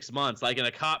like 6 months. Like in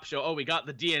a cop show, oh, we got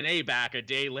the DNA back a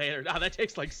day later. No, that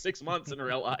takes like 6 months in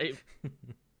real life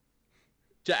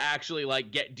to actually like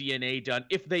get DNA done,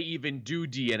 if they even do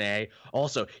DNA.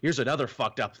 Also, here's another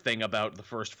fucked up thing about the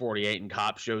first 48 and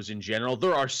cop shows in general.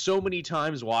 There are so many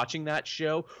times watching that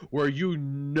show where you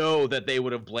know that they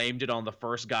would have blamed it on the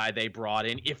first guy they brought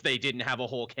in if they didn't have a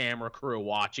whole camera crew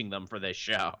watching them for this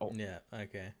show. Yeah,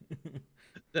 okay.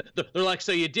 They're like,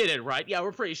 so you did it, right? Yeah,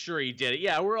 we're pretty sure he did it.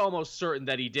 Yeah, we're almost certain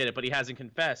that he did it, but he hasn't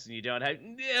confessed, and you don't have...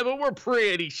 Yeah, but we're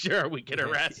pretty sure we can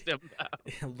arrest him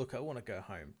now. Look, I want to go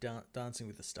home. Dancing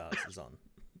with the Stars is on.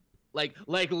 Like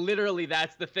literally,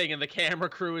 that's the thing, and the camera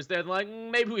crew is there like,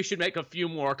 maybe we should make a few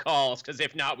more calls, because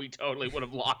if not, we totally would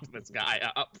have locked this guy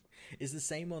up. It's the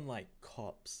same on, like,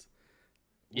 Cops.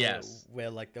 Yes. Where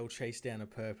like they'll chase down a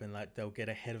perp and like they'll get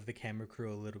ahead of the camera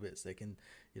crew a little bit so they can,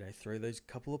 you know, throw those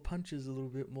couple of punches a little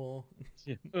bit more.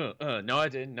 No, I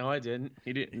didn't.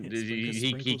 He didn't.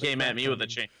 He came at me with a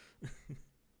chain.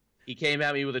 He came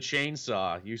at me with a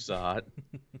chainsaw. You saw it.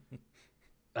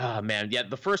 Oh, man. Yeah,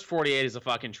 the first 48 is a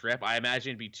fucking trip. I imagine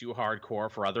it'd be too hardcore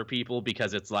for other people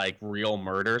because it's like real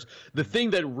murders. The thing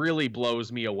that really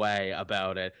blows me away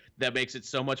about it, that makes it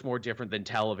so much more different than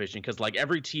television, because like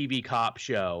every TV cop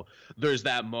show, there's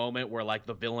that moment where like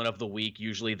the villain of the week,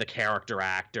 usually the character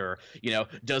actor, you know,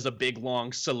 does a big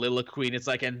long soliloquy, and it's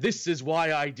like, and this is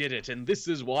why I did it, and this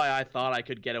is why I thought I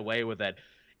could get away with it.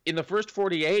 In the first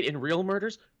 48, in real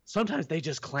murders, sometimes they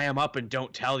just clam up and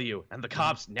don't tell you, and the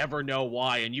cops never know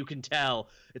why, and you can tell.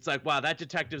 It's like, wow, that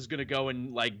detective's gonna go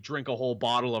and like drink a whole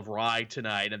bottle of rye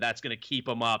tonight, and that's gonna keep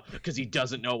him up because he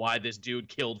doesn't know why this dude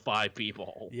killed 5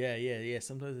 people. Yeah.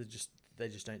 Sometimes they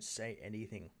just don't say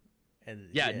anything,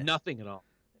 and nothing at all.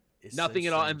 It's Nothing so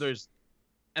at all, strange.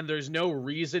 and there's no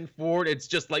reason for it. It's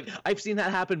just like, I've seen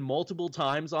that happen multiple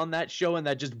times on that show, and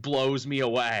that just blows me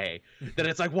away. That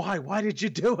it's like, why did you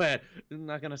do it? I'm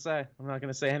not gonna say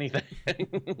anything.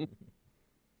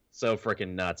 So freaking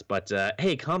nuts. But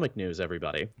hey, comic news,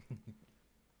 everybody.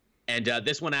 And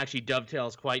this one actually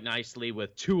dovetails quite nicely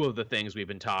with 2 of the things we've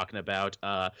been talking about.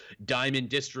 Diamond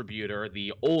Distributor,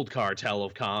 the old cartel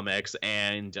of comics,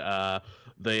 and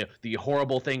the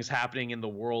horrible things happening in the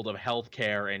world of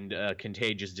healthcare and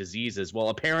contagious diseases. Well,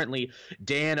 apparently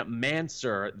Dan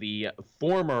Manser, the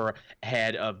former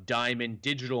head of Diamond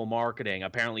Digital Marketing,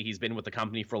 apparently he's been with the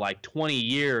company for like 20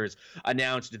 years,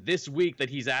 announced this week that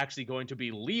he's actually going to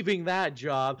be leaving that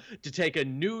job to take a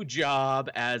new job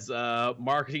as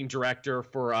marketing director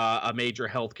for a major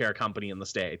healthcare company in the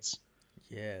States.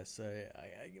 Yeah, so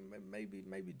I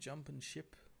maybe jump and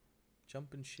ship.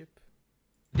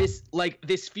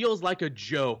 This feels like a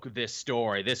joke, this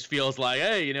story. This feels like,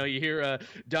 hey, you know, you hear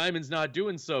Diamond's not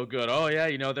doing so good. Oh, yeah,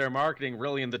 you know, their marketing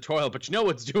really in the toilet. But you know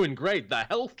what's doing great? The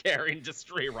healthcare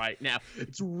industry right now.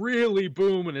 It's really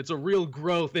booming. It's a real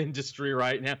growth industry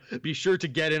right now. Be sure to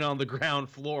get in on the ground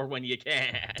floor when you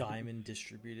can. Diamond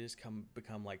Distributors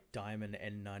become like Diamond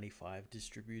N95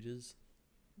 Distributors.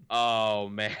 Oh,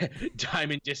 man.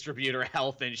 Diamond Distributor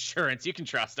Health Insurance. You can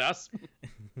trust us.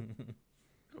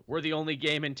 We're the only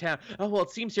game in town. Oh, well, it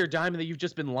seems here, Diamond, that you've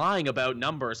just been lying about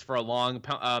numbers for a long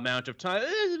amount of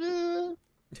time.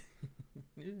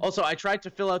 Also, I tried to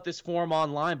fill out this form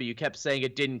online, but you kept saying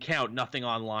it didn't count. Nothing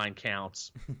online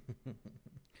counts.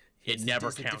 It never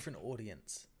counts. It's a different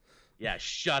audience. Yeah,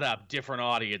 shut up. Different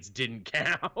audience didn't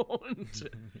count.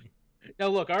 Now,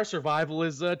 look, our survival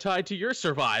is tied to your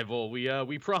survival.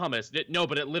 We promised. No,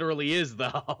 but it literally is,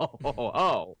 though.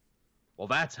 Oh. Well,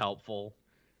 that's helpful.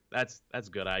 That's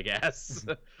good, I guess.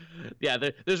 Yeah,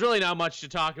 there's really not much to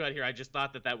talk about here. I just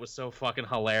thought that was so fucking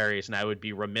hilarious, and I would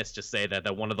be remiss to say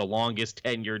that one of the longest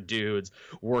tenured dudes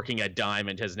working at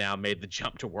Diamond has now made the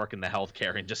jump to work in the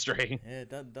healthcare industry. Yeah,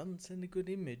 that doesn't send a good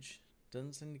image.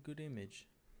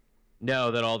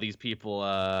 No, that all these people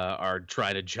are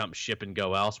trying to jump ship and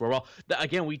go elsewhere. Well,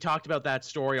 again, we talked about that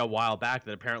story a while back,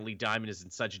 that apparently Diamond is in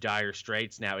such dire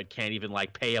straits now it can't even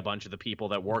like pay a bunch of the people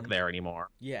that work there anymore.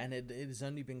 Yeah, and it has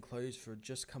only been closed for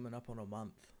just coming up on a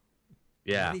month.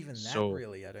 Yeah, not even that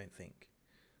really, I don't think.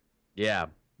 Yeah,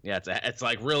 it's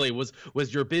like, really, was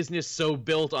your business so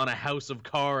built on a house of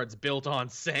cards, built on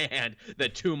sand,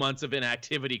 that 2 months of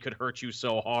inactivity could hurt you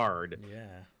so hard?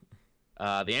 Yeah.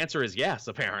 The answer is yes,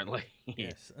 apparently.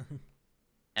 Yes.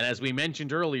 And as we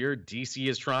mentioned earlier, DC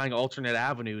is trying alternate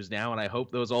avenues now, and I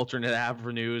hope those alternate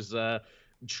avenues,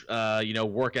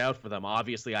 work out for them.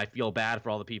 Obviously, I feel bad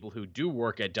for all the people who do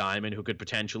work at Diamond who could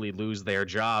potentially lose their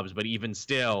jobs, but even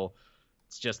still,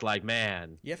 it's just like,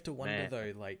 man. You have to wonder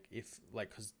though, like if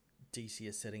because DC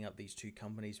is setting up these two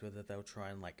companies, whether they'll try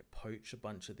and like poach a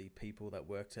bunch of the people that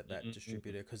worked at that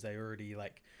distributor because they already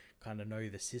like kind of know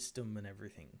the system and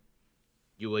everything.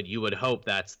 You would hope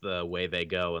that's the way they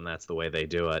go and that's the way they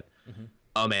do it.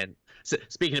 Oh man, so,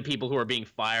 speaking of people who are being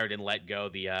fired and let go,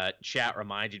 the chat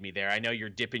reminded me there. I know you're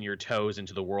dipping your toes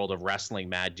into the world of wrestling,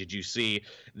 Matt. Did you see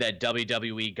that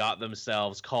WWE got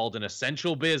themselves called an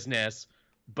essential business,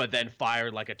 but then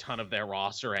fired like a ton of their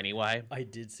roster anyway? I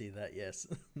did see that, yes.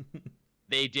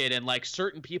 They did, and like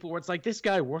certain people where it's like, this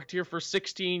guy worked here for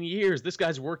 16 years. This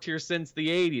guy's worked here since the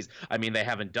 80s. I mean, they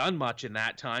haven't done much in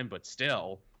that time, but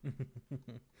still.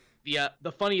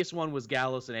 The funniest one was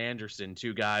Gallows and Anderson,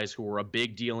 two guys who were a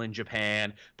big deal in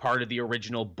Japan, part of the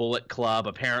original Bullet Club,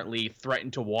 apparently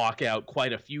threatened to walk out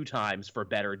quite a few times for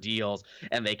better deals,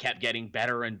 and they kept getting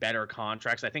better and better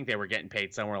contracts. I think they were getting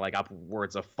paid somewhere like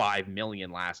upwards of $5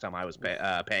 million last time I was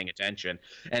paying attention,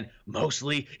 and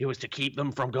mostly it was to keep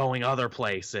them from going other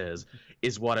places,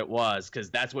 is what it was, because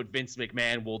that's what Vince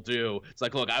McMahon will do. It's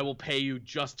like, look, I will pay you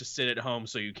just to sit at home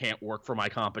so you can't work for my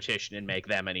competition and make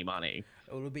them any money.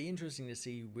 It'll be interesting to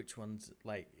see which ones,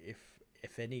 like,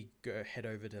 if any, head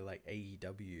over to like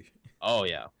AEW. Oh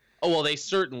yeah. Oh well, they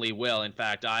certainly will. In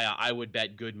fact, I would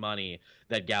bet good money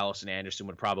that Gallows and Anderson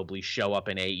would probably show up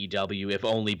in AEW, if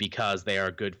only because they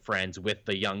are good friends with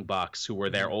the Young Bucks, who were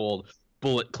their old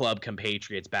Bullet Club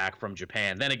compatriots back from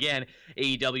Japan. Then again,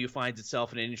 AEW finds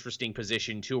itself in an interesting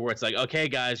position too, where it's like, okay,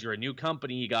 guys, you're a new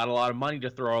company, you got a lot of money to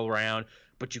throw around,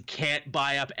 but you can't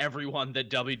buy up everyone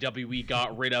that WWE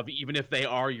got rid of, even if they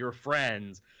are your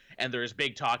friends. And there's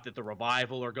big talk that the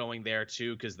Revival are going there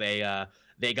too, because they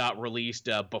got released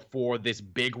before this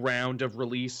big round of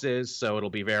releases, so it'll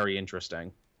be very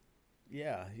interesting.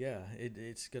 Yeah,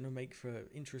 it's gonna make for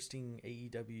interesting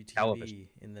AEW TV television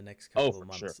in the next couple of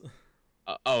months. Sure.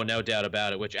 Oh, no doubt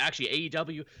about it. Which actually,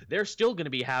 AEW, they're still going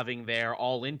to be having their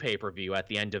All-In pay-per-view at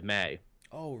the end of May.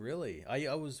 Oh, really?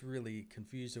 I was really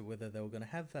confused of whether they were going to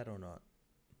have that or not.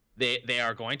 They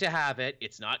are going to have it.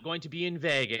 It's not going to be in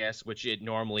Vegas, which it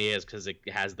normally is because it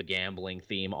has the gambling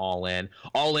theme. All In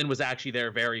was actually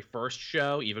their very first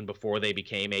show, even before they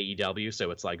became AEW,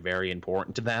 so it's like very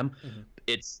important to them.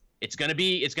 It's gonna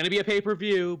be a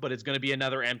pay-per-view, but it's gonna be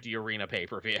another empty arena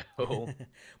pay-per-view.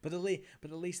 but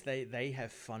at least they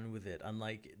have fun with it,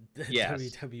 unlike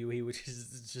WWE, which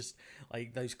is just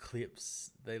like those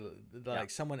clips.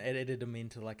 Someone edited them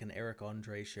into like an Eric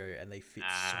Andre show, and they fit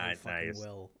so fucking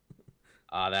well.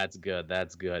 That's good.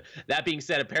 That's good. That being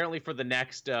said, apparently for the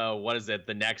next,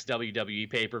 the next WWE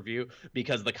pay-per-view,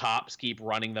 because the cops keep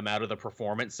running them out of the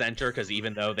Performance Center, because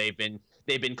even though they've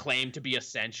been claimed to be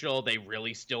essential, they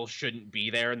really still shouldn't be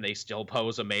there, and they still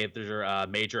pose a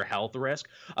major health risk.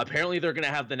 Apparently, they're going to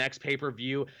have the next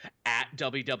pay-per-view at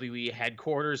WWE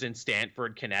headquarters in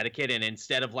Stamford, Connecticut, and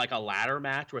instead of like a ladder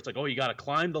match where it's like, oh, you got to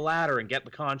climb the ladder and get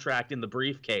the contract in the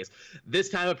briefcase, this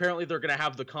time apparently they're going to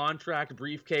have the contract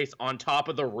briefcase on top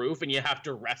of the roof, and you have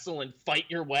to wrestle and fight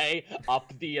your way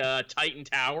up the Titan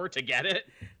Tower to get it.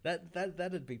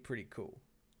 That'd be pretty cool.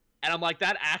 And I'm like,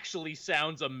 that actually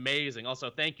sounds amazing. Also,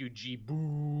 thank you,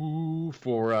 G-Boo,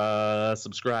 for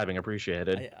subscribing. Appreciate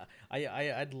it.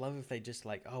 I'd love if they just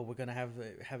like, oh, we're gonna have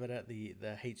it at the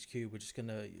HQ. We're just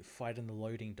gonna fight in the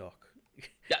loading dock.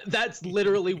 Yeah, that's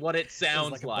literally what it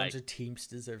sounds like. A bunch of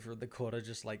Teamsters over at the corner,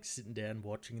 just like sitting down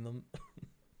watching them.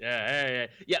 Yeah,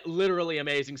 literally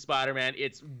Amazing Spider-Man.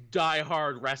 It's Die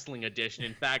Hard Wrestling Edition.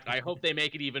 In fact, I hope they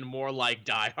make it even more like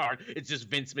Die Hard. It's just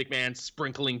Vince McMahon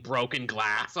sprinkling broken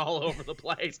glass all over the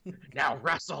place. Now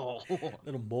wrestle! A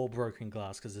little more broken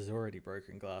glass, because there's already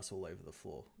broken glass all over the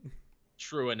floor.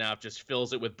 True enough, just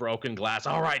fills it with broken glass.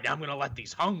 All right, now I'm going to let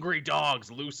these hungry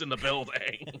dogs loose in the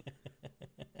building.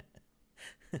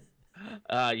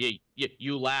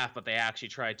 You laugh, but they actually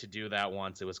tried to do that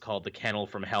once. It was called the Kennel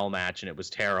from Hell match, and it was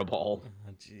terrible.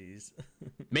 Oh, jeez.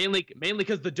 mainly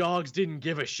because the dogs didn't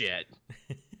give a shit.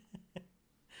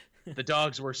 The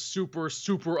dogs were super,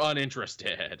 super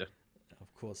uninterested.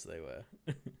 Of course they were.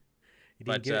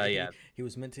 He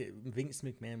was meant to. Vince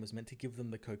McMahon was meant to give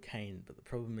them the cocaine, but the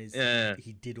problem is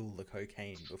he did all the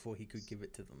cocaine before he could give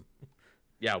it to them.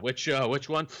 Yeah, which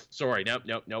one? Sorry, nope.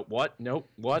 What? Nope.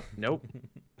 What? Nope.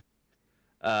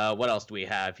 What else do we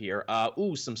have here?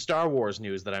 Some Star Wars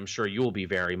news that I'm sure you'll be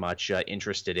very much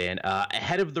interested in.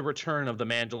 Ahead of the return of The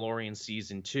Mandalorian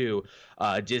Season 2,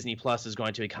 Disney Plus is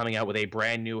going to be coming out with a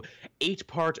brand new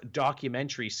 8-part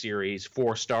documentary series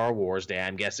for Star Wars Day,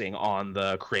 I'm guessing, on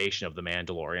the creation of The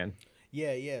Mandalorian.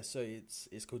 Yeah, yeah. So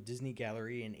it's called Disney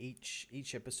Gallery, and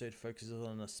each episode focuses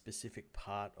on a specific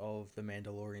part of the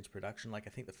Mandalorian's production. Like I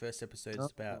think the first episode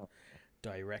is about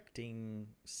directing,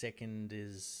 second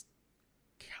is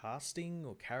casting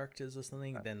or characters or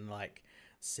something, then like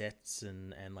sets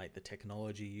and like the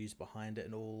technology used behind it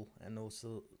and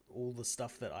also all the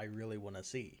stuff that I really want to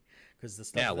see, because the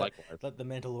stuff that the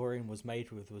Mandalorian was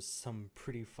made with was some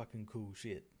pretty fucking cool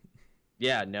shit.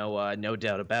 Yeah, no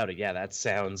doubt about it. Yeah, that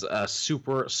sounds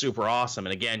super super awesome.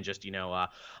 And again, just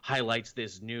highlights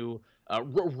this new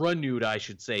renewed, I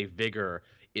should say, vigor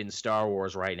in Star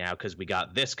Wars right now, because we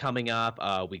got this coming up.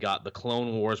 We got the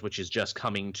Clone Wars, which is just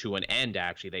coming to an end.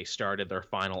 Actually, they started their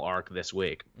final arc this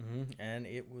week, and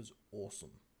it was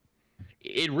awesome.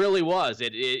 It really was.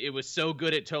 It was so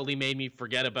good. It totally made me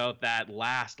forget about that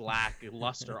last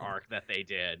lackluster arc that they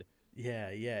did. Yeah,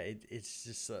 it's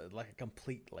just like a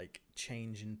complete like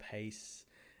change in pace.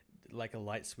 Like a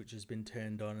light switch has been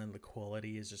turned on, and the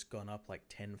quality has just gone up like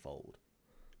tenfold.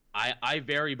 I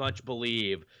very much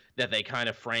believe that they kind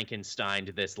of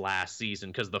Frankensteined this last season,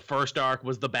 because the first arc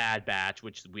was the Bad Batch,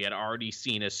 which we had already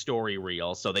seen as story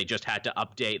reel, so they just had to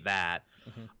update that.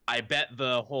 I bet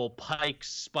the whole Pike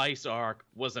Spice arc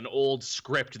was an old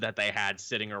script that they had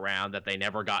sitting around that they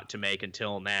never got to make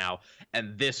until now,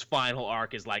 and this final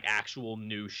arc is like actual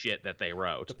new shit that they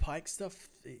wrote. The Pike stuff,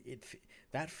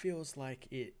 that feels like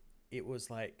it was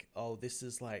like, oh, this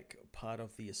is like part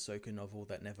of the Ahsoka novel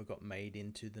that never got made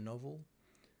into the novel.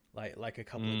 Like a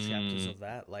couple of chapters of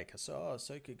that. Like, so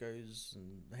Ahsoka goes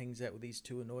and hangs out with these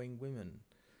two annoying women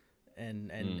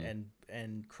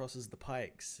and crosses the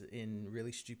Pikes in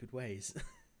really stupid ways.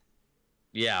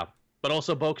 Yeah, but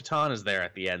also Bo-Katan is there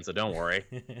at the end, so don't worry.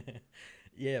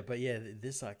 Yeah, but yeah,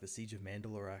 this like the Siege of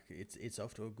Mandalore arc, it's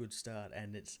off to a good start,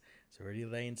 and it's already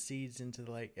laying seeds into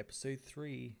like episode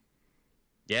 3.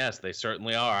 Yes, they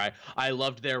certainly are. I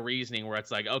loved their reasoning where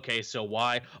it's like, okay, so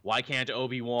why can't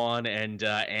Obi-Wan and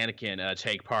Anakin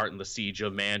take part in the Siege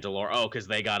of Mandalore? Oh, because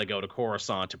they got to go to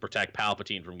Coruscant to protect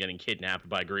Palpatine from getting kidnapped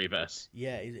by Grievous.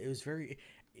 Yeah, it was very.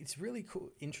 It's really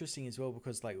cool, interesting as well,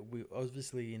 because like we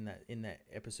obviously in that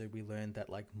episode we learned that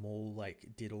like Maul like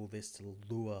did all this to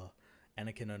lure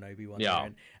Anakin and Obi-Wan. Yeah.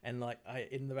 And like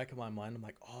in the back of my mind I'm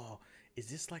like, oh, is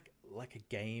this like a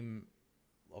game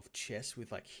of chess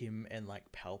with like him and like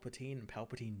Palpatine, and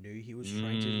Palpatine knew he was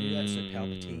trying to do that, so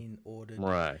Palpatine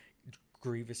ordered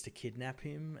Grievous to kidnap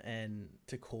him and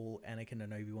to call Anakin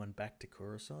and Obi-Wan back to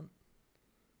Coruscant.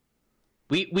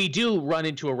 We do run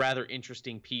into a rather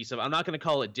interesting piece of, I'm not going to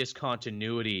call it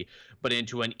discontinuity, but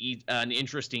into an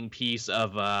interesting piece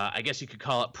of, I guess you could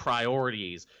call it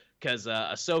priorities, because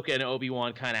Ahsoka and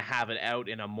Obi-Wan kind of have it out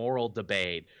in a moral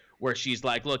debate, where she's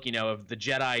like, look, if the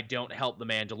Jedi don't help the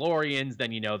Mandalorians,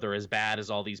 then, they're as bad as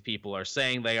all these people are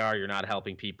saying they are. You're not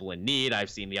helping people in need.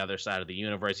 I've seen the other side of the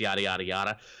universe, yada, yada,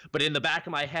 yada. But in the back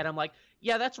of my head, I'm like,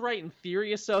 yeah, that's right in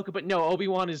theory, Ahsoka, but no,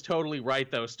 Obi-Wan is totally right,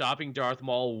 though. Stopping Darth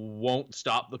Maul won't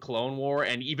stop the Clone War,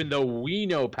 and even though we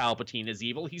know Palpatine is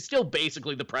evil, he's still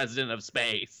basically the president of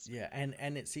space. Yeah,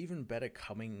 and it's even better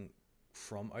coming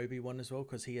from Obi-Wan as well,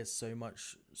 because he has so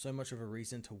much of a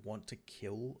reason to want to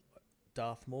kill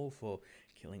Darth Maul for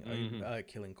killing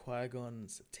Qui-Gon,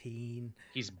 Satine.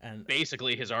 He's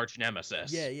basically his arch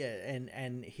nemesis. Yeah,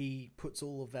 and he puts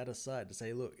all of that aside to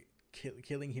say, look,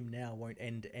 killing him now won't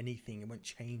end anything. It won't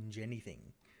change anything.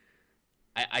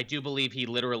 I do believe he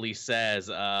literally says,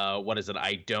 what is it?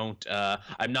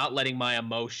 I'm not letting my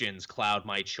emotions cloud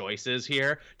my choices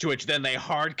here. To which then they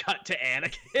hard cut to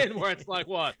Anakin, where it's like,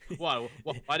 what? Why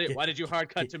did you hard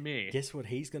cut to me? Guess what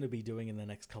he's going to be doing in the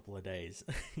next couple of days?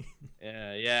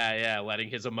 Yeah. Letting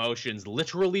his emotions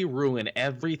literally ruin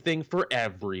everything for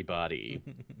everybody.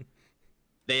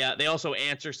 They also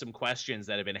answer some questions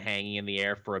that have been hanging in the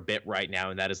air for a bit right now,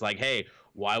 and that is like, hey,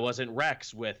 why wasn't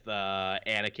Rex with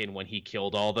Anakin when he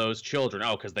killed all those children?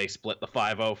 Oh, because they split the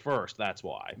 5-0 first. That's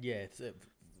why. Yeah,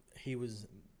 he was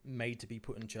made to be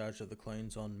put in charge of the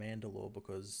clones on Mandalore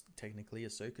because technically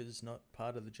Ahsoka's not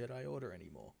part of the Jedi Order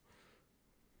anymore.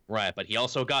 Right, but he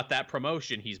also got that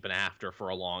promotion he's been after for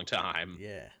a long time.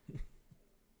 Yeah.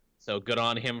 So good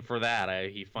on him for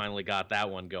that. He finally got that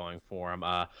one going for him.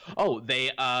 They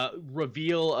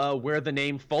reveal where the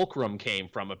name Fulcrum came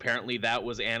from. Apparently, that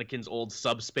was Anakin's old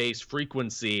subspace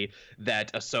frequency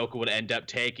that Ahsoka would end up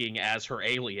taking as her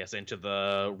alias into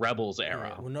the Rebels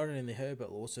era. Yeah, well, not only her, but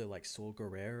also like Saw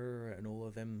Gerrera and all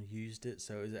of them used it.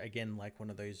 So it was, again, like one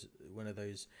of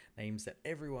those names that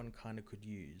everyone kind of could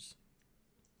use.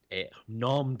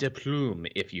 Nom de plume,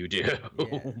 if you do.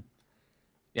 Yeah.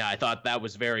 Yeah, I thought that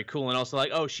was very cool. And also,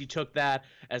 like, oh, she took that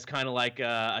as kind of like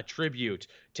a tribute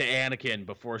to Anakin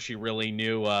before she really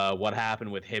knew what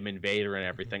happened with him and Vader and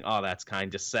everything. Oh, that's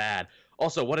kind of sad.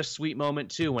 Also, what a sweet moment,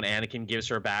 too, when Anakin gives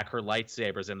her back her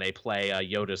lightsabers and they play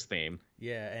Yoda's theme.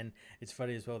 Yeah, and it's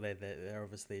funny as well. They're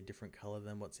obviously a different color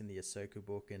than what's in the Ahsoka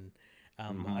book. And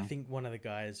I think one of the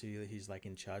guys who's like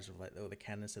in charge of like the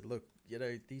canon said, look,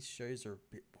 these shows are a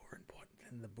bit more important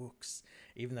than the books,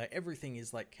 even though everything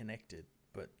is like connected.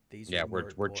 But these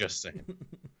we're just saying.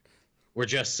 We're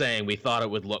just saying we thought it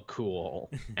would look cool,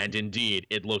 and indeed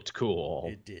it looked cool.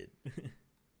 It did.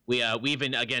 We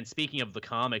even, again, speaking of the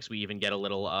comics, we even get a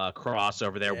little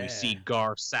crossover there. Yeah. We see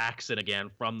Gar Saxon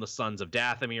again from the Sons of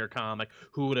Dathomir comic,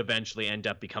 who would eventually end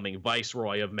up becoming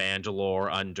Viceroy of Mandalore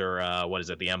under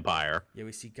the Empire. Yeah,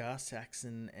 we see Gar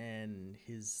Saxon and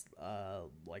his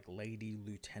like lady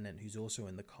lieutenant, who's also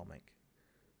in the comic.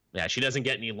 Yeah, she doesn't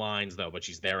get any lines though, but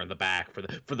she's there in the back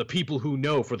for the people who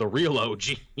know, for the real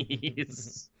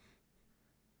OGs.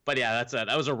 But yeah,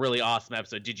 that was a really awesome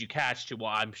episode. Did you catch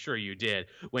well, I'm sure you did,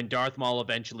 when Darth Maul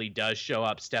eventually does show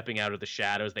up stepping out of the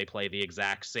shadows, they play the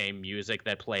exact same music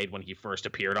that played when he first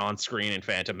appeared on screen in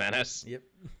Phantom Menace? Yep.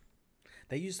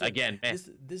 They used again.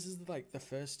 This is like the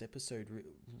first episode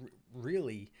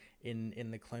really in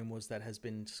the Clone Wars that has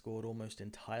been scored almost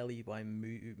entirely by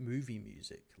movie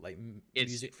music, like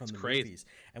music from the movies.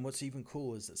 And what's even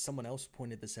cool is that someone else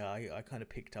pointed this out. I kind of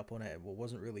picked up on it. Well,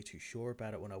 wasn't really too sure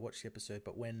about it when I watched the episode,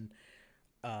 but when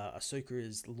Ahsoka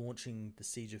is launching the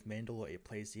Siege of Mandalore, it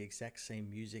plays the exact same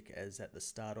music as at the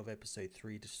start of episode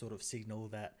 3 to sort of signal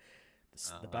that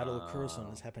the Battle of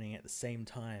Coruscant is happening at the same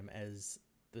time as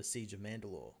the Siege of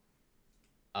Mandalore.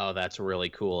 Oh, that's really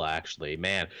cool, actually.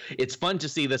 Man, it's fun to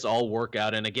see this all work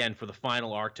out. And again, for the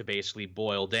final arc to basically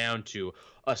boil down to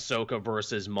Ahsoka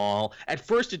versus Maul. At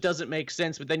first, it doesn't make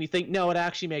sense, but then you think, no, it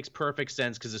actually makes perfect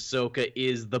sense because Ahsoka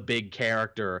is the big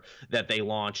character that they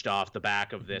launched off the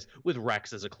back of this, with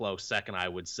Rex as a close second, I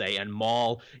would say. And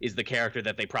Maul is the character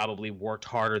that they probably worked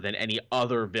harder than any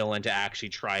other villain to actually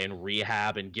try and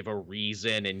rehab and give a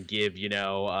reason and give,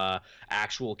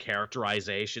 actual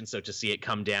characterization. So to see it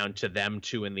come down to them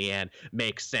two in the end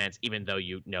makes sense, even though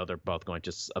they're both going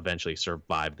to eventually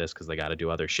survive this because they got to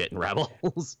do other shit in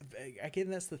Rebels. Again,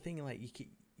 that's the thing. Like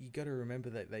you got to remember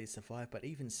that they survive, but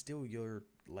even still, you're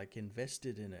like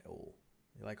invested in it all.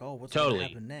 You're like, oh, what's going to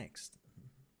happen next?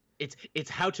 It's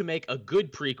how to make a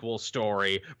good prequel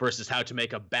story versus how to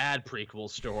make a bad prequel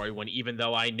story. When even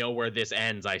though I know where this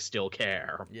ends, I still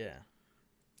care. Yeah.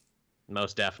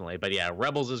 Most definitely. But yeah,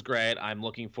 Rebels is great. I'm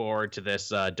looking forward to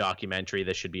this documentary.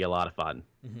 This should be a lot of fun.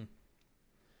 Mm-hmm.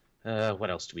 What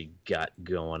else do we got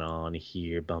going on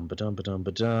here?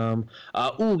 Bum-ba-dum-ba-dum-ba-dum.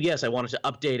 Yes, I wanted to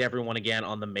update everyone again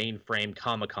on the Mainframe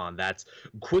Comic-Con. That's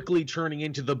quickly turning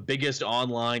into the biggest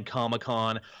online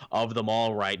Comic-Con of them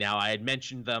all right now. I had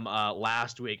mentioned them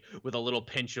last week with a little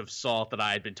pinch of salt that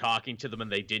I had been talking to them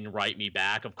and they didn't write me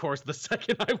back. Of course, the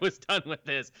second I was done with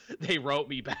this, they wrote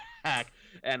me back.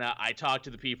 And I talked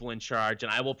to the people in charge,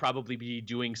 and I will probably be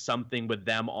doing something with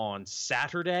them on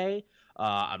Saturday.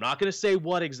 I'm not going to say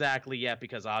what exactly yet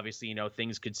because obviously,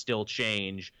 things could still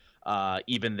change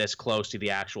even this close to the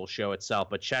actual show itself.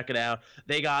 But check it out.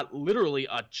 They got literally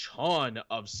a ton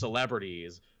of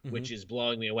celebrities, which is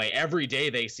blowing me away. Every day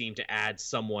they seem to add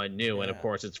someone new. Yeah. And, of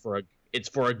course, it's for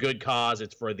a good cause.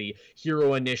 It's for the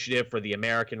Hero Initiative, for the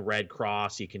American Red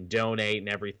Cross. You can donate and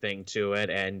everything to it.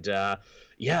 And,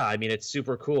 it's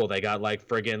super cool. They got, like,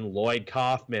 friggin' Lloyd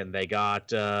Kaufman. They got,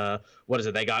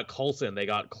 They got Coulson. They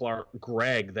got Clark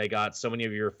Gregg. They got so many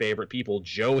of your favorite people.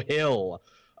 Joe Hill,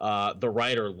 the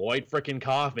writer, Lloyd frickin'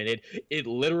 Kaufman. It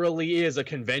literally is a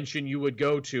convention you would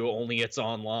go to, only it's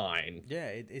online. Yeah,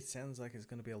 it sounds like it's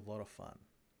going to be a lot of fun.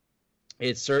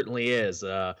 It certainly is.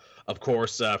 Of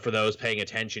course, for those paying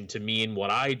attention to me and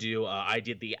what I do, I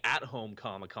did the at-home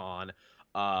Comic-Con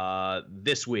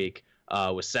this week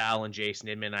with Sal and Jason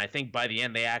Inman. I think by the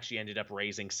end, they actually ended up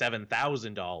raising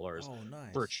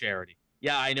 $7,000 for charity.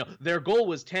 Yeah, I know. Their goal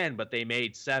was 10, but they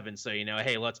made 7. So,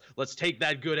 hey, let's take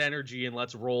that good energy and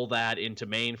let's roll that into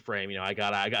mainframe. I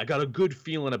got a good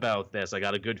feeling about this. I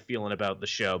got a good feeling about the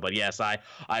show. But yes,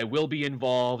 I will be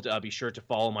involved. Be sure to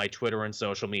follow my Twitter and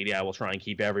social media. I will try and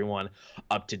keep everyone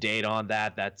up to date on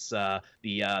that. That's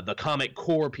the comic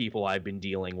core people I've been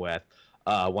dealing with.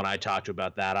 When I talk to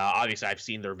about that, obviously I've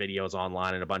seen their videos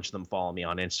online, and a bunch of them follow me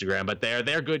on Instagram. But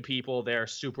they're good people. They're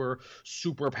super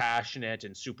passionate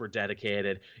and super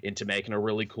dedicated into making a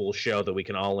really cool show that we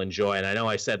can all enjoy. And I know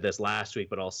I said this last week,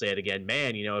 but I'll say it again,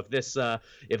 man. If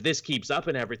this keeps up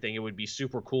and everything, it would be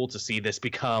super cool to see this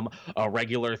become a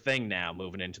regular thing now,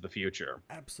 moving into the future.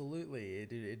 Absolutely,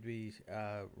 it'd be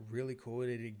really cool.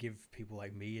 It'd give people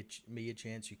like me a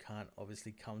chance. You can't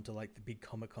obviously come to like the big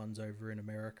Comic Cons over in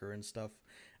America and stuff.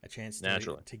 A chance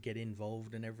to get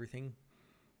involved in everything.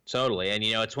 Totally. And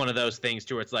it's one of those things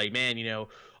too where it's like, man,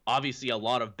 obviously a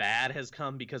lot of bad has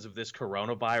come because of this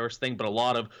coronavirus thing, but a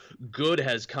lot of good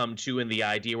has come too in the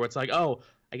idea where it's like, oh,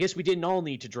 I guess we didn't all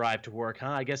need to drive to work,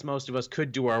 huh? I guess most of us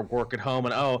could do our work at home,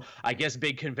 and oh, I guess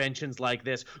big conventions like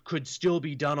this could still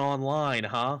be done online,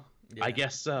 huh? Yeah. I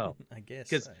guess so. I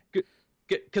guess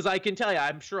because I can tell you,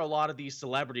 I'm sure a lot of these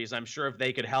celebrities, I'm sure if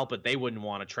they could help it, they wouldn't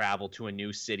want to travel to a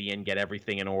new city and get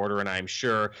everything in order. And I'm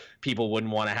sure people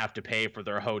wouldn't want to have to pay for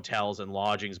their hotels and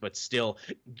lodgings, but still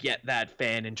get that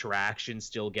fan interaction,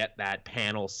 still get that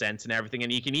panel sense and everything.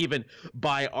 And you can even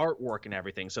buy artwork and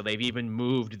everything. So they've even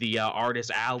moved the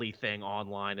Artist Alley thing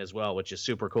online as well, which is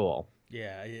super cool.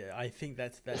 Yeah, I think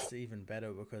that's even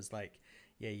better because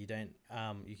you don't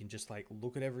you can just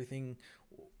look at everything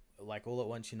like all at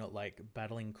once. You're not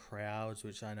battling crowds,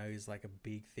 which I know is a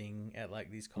big thing at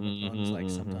these Comic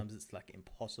Cons. Sometimes it's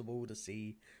impossible to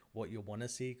see what you want to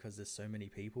see because there's so many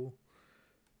people.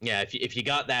 Yeah, if you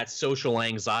got that social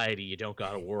anxiety, you don't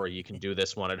gotta worry. You can do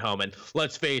this one at home. And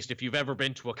let's face it, if you've ever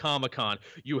been to a Comic-Con,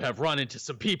 you have run into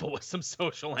some people with some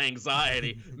social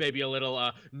anxiety, maybe a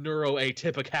little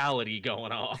neuroatypicality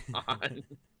going on.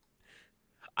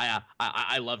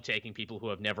 I love taking people who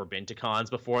have never been to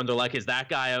cons before, and they're like, "Is that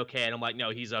guy okay?" And I'm like,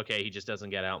 "No, he's okay. He just doesn't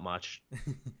get out much."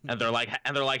 and they're like,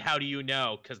 "How do you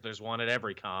know?" Because there's one at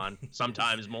every con,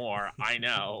 sometimes more. I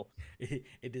know.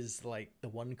 It is the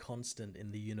one constant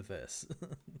in the universe.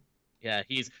 Yeah,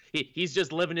 he's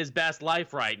just living his best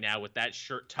life right now with that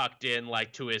shirt tucked in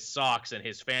to his socks and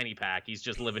his fanny pack. He's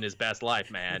just living his best life,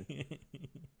 man.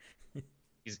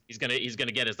 He's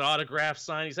gonna get his autograph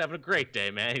signed. He's having a great day,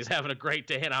 man. He's having a great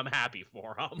day, and I'm happy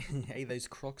for him. Hey, those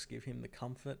Crocs give him the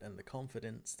comfort and the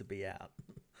confidence to be out.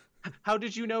 How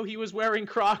did you know he was wearing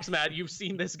Crocs, Matt? You've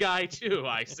seen this guy too,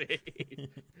 I see.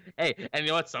 Hey, and you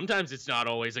know what? Sometimes it's not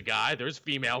always a guy. There's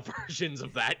female versions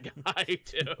of that guy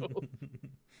too.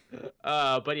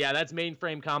 But yeah, that's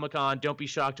Mainframe Comic-Con. Don't be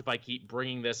shocked if I keep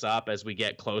bringing this up as we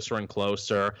get closer and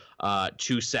closer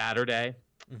to Saturday.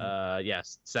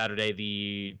 Yes, Saturday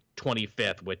the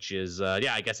 25th, which is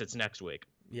I guess it's next week.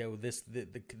 Yeah, well,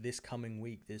 this coming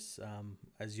week, this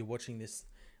as you're watching this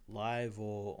live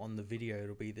or on the video,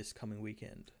 it'll be this coming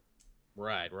weekend.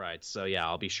 Right. So yeah,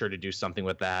 I'll be sure to do something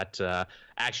with that.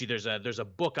 Actually, there's a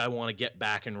book I want to get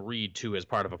back and read too as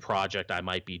part of a project I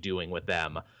might be doing with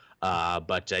them.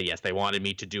 But yes, they wanted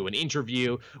me to do an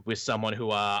interview with someone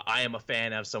who I am a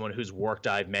fan of, someone whose work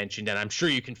I've mentioned, and I'm sure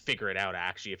you can figure it out,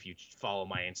 actually, if you follow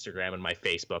my Instagram and my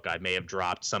Facebook. I may have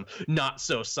dropped some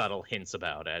not-so-subtle hints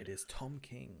about it. It is Tom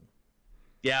King.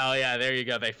 Yeah, there you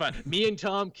go. They find me and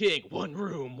Tom King, one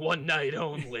room, one night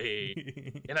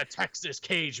only, in a Texas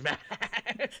cage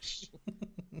match.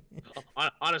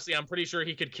 Honestly, I'm pretty sure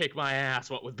he could kick my ass,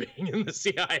 what with being in the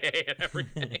CIA and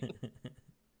everything.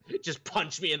 Just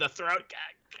punch me in the throat.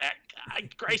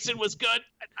 Grayson was good.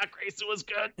 I thought Grayson was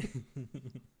good.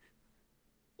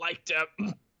 Liked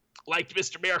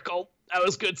Mr. Miracle. That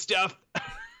was good stuff.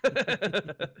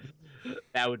 That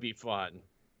would be fun.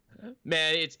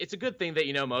 Man, it's a good thing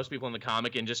that most people in the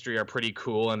comic industry are pretty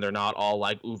cool and they're not all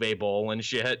like Uwe Boll and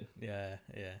shit. Yeah.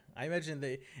 I imagine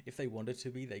if they wanted to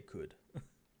be, they could.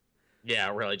 Yeah,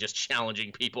 really, just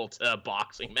challenging people to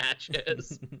boxing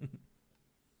matches.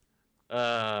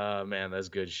 Man, that's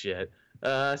good shit.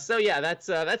 So yeah, that's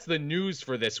the news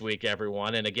for this week,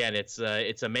 everyone. And again,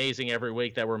 it's amazing every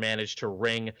week that we're managed to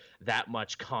wring that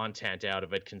much content out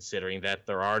of it, considering that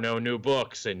there are no new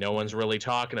books and no one's really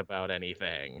talking about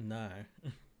anything. No.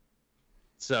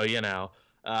 So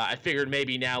I figured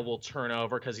maybe now we'll turn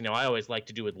over, because I always like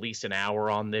to do at least an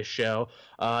hour on this show,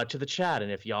 to the chat.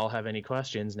 And if y'all have any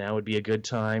questions, now would be a good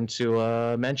time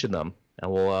to mention them,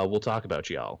 and we'll talk about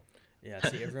y'all. Yeah,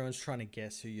 see, everyone's trying to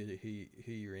guess who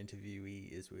your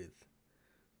interviewee is with.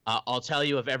 I'll tell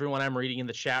you, of everyone I'm reading in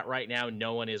the chat right now,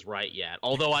 no one is right yet.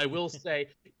 Although I will say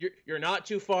you're not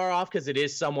too far off, because it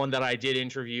is someone that I did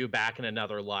interview back in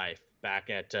another life, back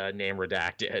at Name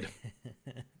Redacted.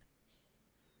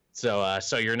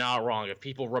 So you're not wrong. If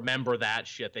people remember that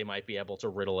shit, they might be able to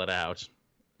riddle it out.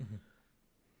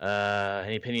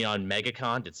 Any opinion on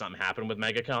MegaCon? Did something happen with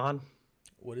MegaCon?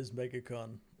 What is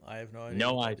MegaCon? I have no idea.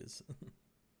 No idea.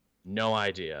 No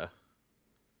idea.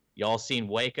 Y'all seen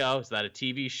Waco? Is that a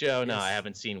TV show? Yes. No, I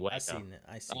haven't seen Waco. I've seen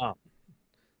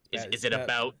it. Is it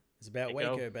about? It's about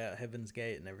Waco, about Heaven's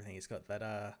Gate and everything. It's got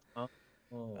that.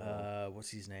 What's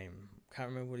his name? Can't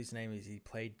remember what his name is. He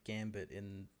played Gambit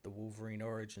in the Wolverine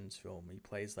Origins film. He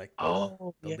plays like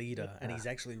the leader, and he's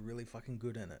actually really fucking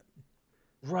good in it.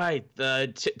 Right,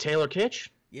 the Taylor Kitsch.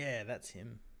 Yeah, that's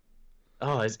him.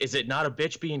 Oh, is it not a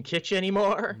bitch being Kitsch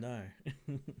anymore? No.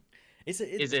 Is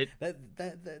it?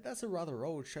 That's a rather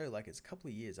old show. Like, it's a couple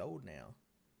of years old now.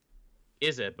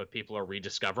 Is it? But people are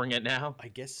rediscovering it now? I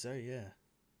guess so, yeah.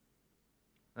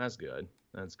 That's good.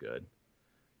 That's good.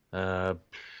 Well,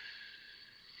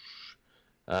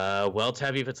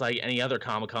 Tevi, if it's like any other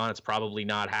Comic-Con, it's probably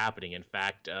not happening. In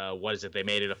fact, what is it? They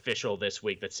made it official this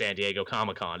week that San Diego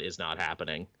Comic-Con is not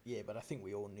happening. Yeah, but I think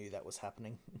we all knew that was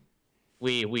happening.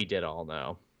 We did all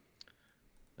know.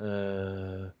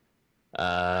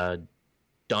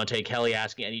 Dante Kelly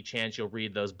asking, any chance you'll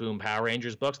read those Boom Power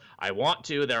Rangers books? I want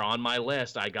to. They're on my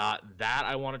list. I got that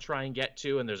I want to try and get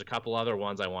to, and there's a couple other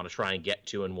ones I want to try and get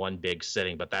to in one big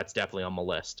sitting, but that's definitely on my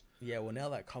list. Yeah, well, now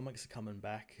that comics are coming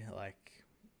back, like,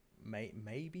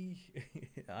 maybe?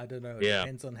 I don't know. It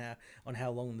depends on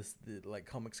how long the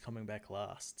comics coming back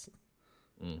lasts.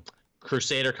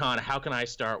 Crusader Con, how can I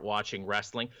start watching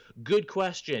wrestling? Good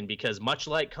question, because much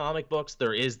like comic books,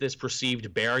 there is this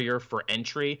perceived barrier for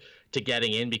entry to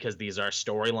getting in, because these are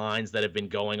storylines that have been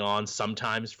going on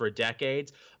sometimes for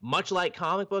decades. Much like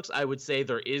comic books, I would say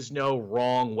there is no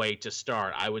wrong way to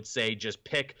start. I would say just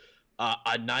pick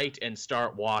a night and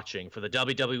start watching. For the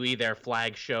WWE, their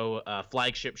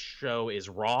flagship show is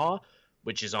Raw,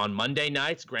 which is on Monday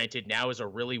nights. Granted, now is a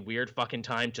really weird fucking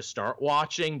time to start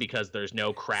watching because there's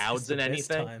no crowds and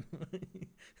anything.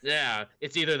 Yeah,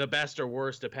 it's either the best or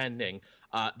worst, depending.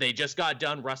 They just got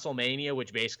done WrestleMania,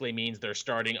 which basically means they're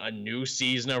starting a new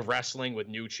season of wrestling with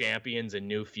new champions and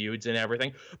new feuds and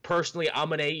everything. Personally,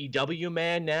 I'm an AEW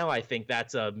man now. I think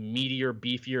that's a meatier,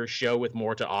 beefier show with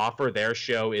more to offer. Their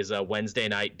show is a Wednesday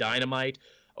Night Dynamite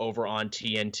over on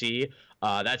TNT.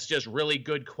 That's just really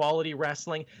good quality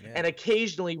wrestling and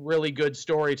occasionally really good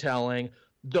storytelling.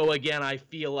 Though, again, I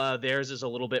feel theirs is a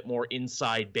little bit more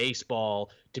inside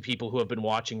baseball to people who have been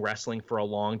watching wrestling for a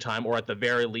long time, or at the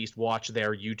very least watch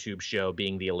their YouTube show,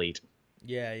 Being the Elite.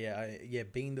 Yeah,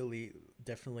 Being the Elite,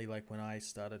 definitely, like, when I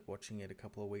started watching it a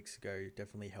couple of weeks ago,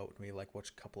 definitely helped me, like,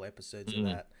 watch a couple episodes of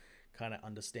that, kind of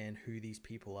understand who these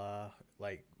people are,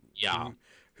 like,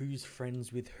 who's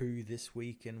friends with who this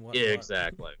week and whatnot. Yeah,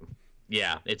 exactly.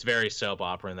 Yeah, it's very soap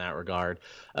opera in that regard.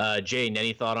 Jaden,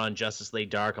 any thought on Justice League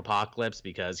Dark Apocalypse?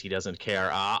 Because he doesn't care.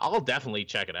 I'll definitely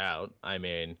check it out. I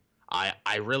mean,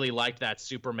 I really liked that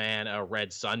Superman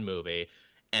Red Sun movie.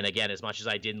 And again, as much as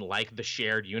I didn't like the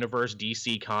shared universe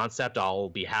DC concept, I'll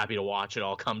be happy to watch it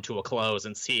all come to a close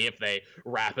and see if they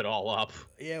wrap it all up.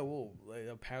 Yeah, well,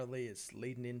 apparently it's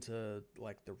leading into,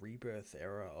 like, the rebirth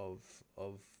era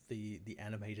of the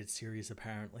animated series,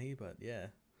 apparently. But yeah.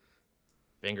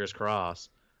 Fingers crossed.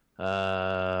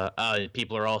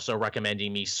 People are also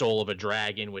recommending me Soul of a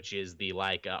Dragon, which is the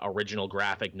original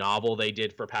graphic novel they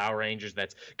did for Power Rangers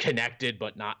that's connected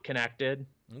but not connected.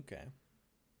 Okay.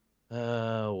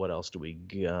 What else do we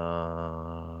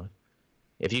got?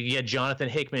 If you could get Jonathan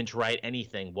Hickman to write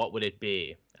anything, what would it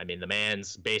be? I mean, the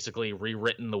man's basically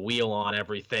rewritten the wheel on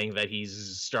everything that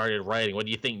he's started writing. What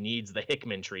do you think needs the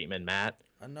Hickman treatment, Matt?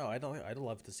 No, I'd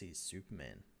love to see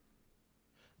Superman.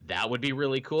 That would be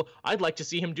really cool. I'd like to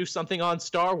see him do something on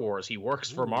Star Wars. He works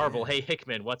for Marvel. Yeah. Hey,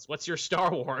 Hickman, what's your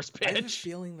Star Wars pitch? I have a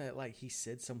feeling that, like, he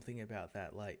said something about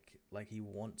that, like he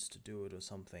wants to do it or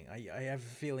something. I have a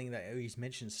feeling that he's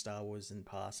mentioned Star Wars in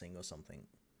passing or something.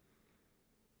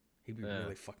 He'd be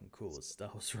really fucking cool as Star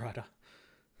Wars writer.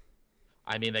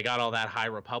 I mean, they got all that High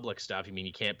Republic stuff. I mean,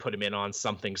 you can't put him in on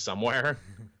something somewhere.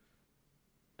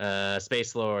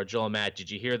 Space Lord, Joel and Matt,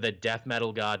 did you hear that death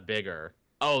metal got bigger?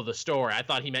 Oh, the story. I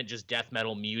thought he meant just death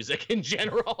metal music in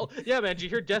general. Yeah, man, did you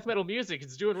hear death metal music?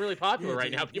 It's doing really popular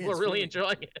right now. People are really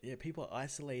enjoying it. Yeah, people are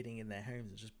isolating in their homes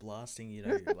and just blasting,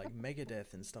 like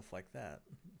Megadeth and stuff like that.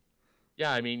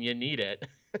 Yeah, I mean, you need it.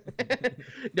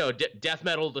 No, death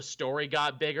metal, the story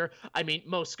got bigger. I mean,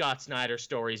 most Scott Snyder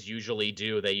stories usually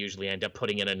do. They usually end up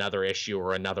putting in another issue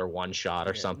or another one-shot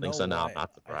or something, so no, I'm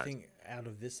not surprised. surprised. I think out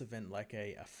of this event, like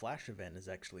a Flash event is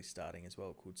actually starting as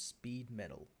well, called Speed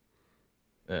Metal.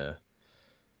 Yeah.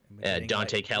 And we're getting,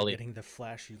 Dante like, Kelly. we're getting the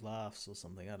flashy laughs or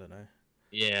something. I don't know.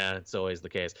 Yeah, it's always the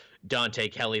case. Dante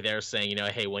Kelly there saying, you know,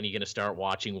 hey, when are you going to start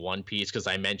watching One Piece? Because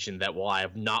I mentioned that while I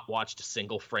have not watched a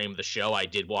single frame of the show, I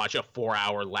did watch a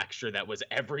 4-hour lecture that was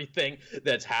everything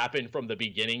that's happened from the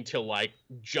beginning till, like,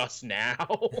 just now.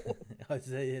 I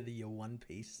say your One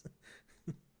Piece.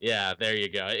 Yeah, there you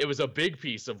go. It was a big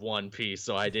piece of One Piece,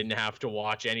 so I didn't have to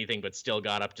watch anything, but still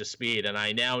got up to speed. And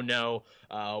I now know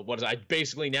I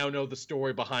basically now know the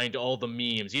story behind all the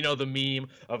memes. You know the meme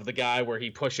of the guy where he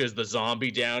pushes the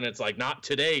zombie down. It's like, not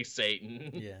today,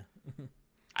 Satan. Yeah.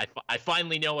 I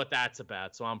finally know what that's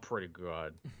about, so I'm pretty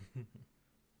good.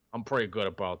 I'm pretty good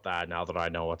about that now that I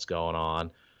know what's going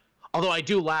on. Although I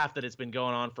do laugh that it's been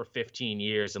going on for 15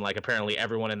 years, and like apparently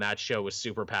everyone in that show with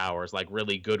superpowers, like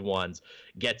really good ones,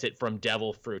 gets it from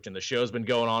devil fruit. And the show's been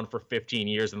going on for 15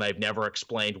 years, and they've never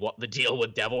explained what the deal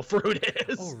with devil fruit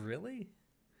is. Oh, really?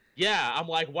 Yeah, I'm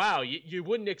like, wow, you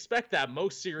wouldn't expect that.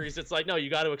 Most series, it's like, no, you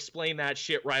got to explain that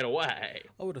shit right away.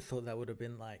 I would have thought that would have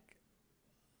been like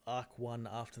arc 1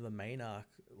 after the main arc,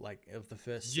 like of the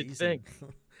first You'd season. think.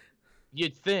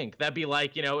 You'd think that'd be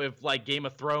like, you know, if like Game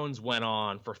of Thrones went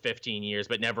on for 15 years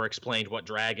but never explained what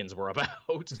dragons were about.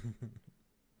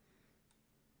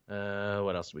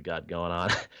 What else we got going on?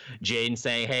 Jaden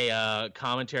saying, hey,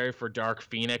 commentary for Dark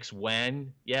Phoenix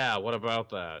when? Yeah, what about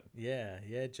that? Yeah,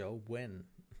 Joel, when?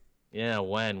 Yeah,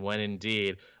 when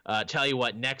indeed. Tell you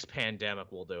what, next pandemic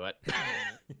we'll do it.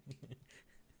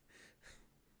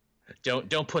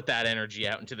 Don't put that energy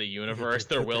out into the universe.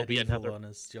 There will be another. On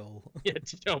us, Joel. Yeah,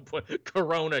 don't put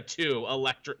Corona 2,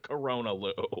 electric Corona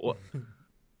Lou.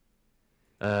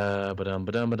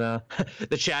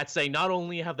 The chat saying not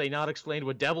only have they not explained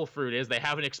what devil fruit is, they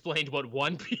haven't explained what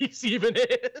One Piece even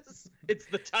is. It's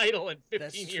the title, and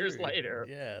 15 years later.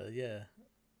 Yeah.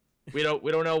 We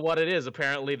don't know what it is.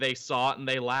 Apparently they saw it and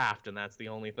they laughed, and that's the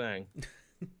only thing.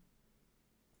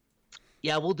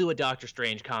 Yeah, we'll do a Doctor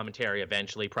Strange commentary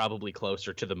eventually, probably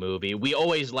closer to the movie. We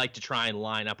always like to try and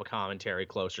line up a commentary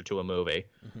closer to a movie.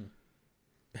 Mm-hmm.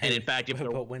 And in fact,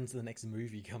 but when's the next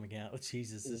movie coming out?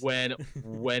 Jesus. When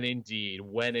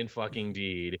in fucking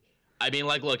deed. I mean,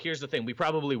 like, look, here's the thing. We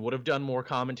probably would have done more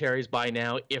commentaries by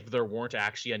now if there weren't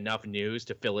actually enough news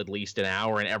to fill at least an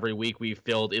hour. And every week we've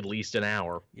filled at least an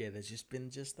hour. Yeah, there's just been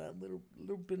that little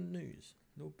bit of news.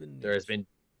 There has been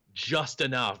just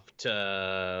enough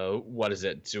to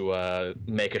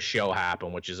make a show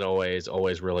happen, which is always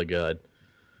really good.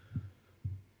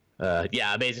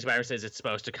 Yeah, Amazing Spider says it's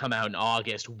supposed to come out in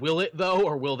August. Will it though,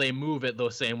 or will they move it the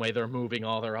same way they're moving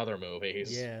all their other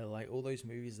movies? Yeah, like all those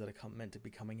movies that are meant to be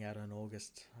coming out in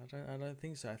August. I don't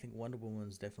think so. I think Wonder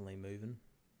Woman's definitely moving.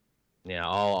 Yeah,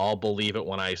 I'll believe it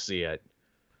when I see it.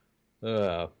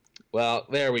 Well,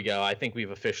 there we go. I think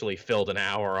we've officially filled an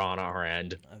hour on our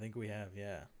end. I think we have,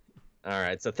 yeah. All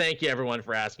right, so thank you everyone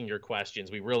for asking your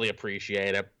questions. We really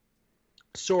appreciate it.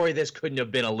 Sorry this couldn't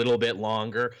have been a little bit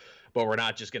longer, but we're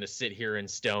not just going to sit here in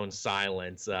stone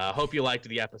silence. Hope you liked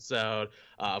the episode.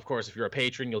 Of course, if you're a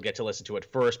patron, you'll get to listen to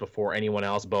it first before anyone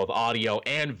else, both audio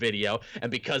and video.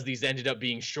 And because these ended up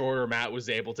being shorter, Matt was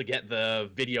able to get the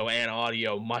video and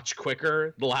audio much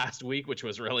quicker the last week, which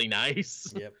was really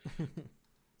nice. Yep.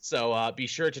 So be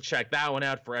sure to check that one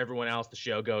out. For everyone else, the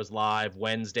show goes live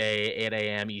Wednesday, 8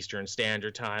 a.m. Eastern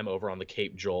Standard Time over on the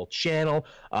Cape Joel channel.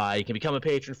 You can become a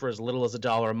patron for as little as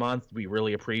 $1 a month. We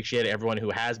really appreciate it. Everyone who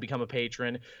has become a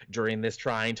patron during this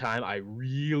trying time, I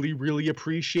really, really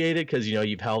appreciate it because, you know,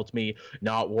 you've helped me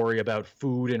not worry about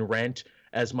food and rent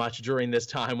as much during this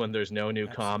time when there's no new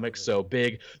comics. So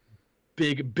big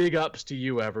ups to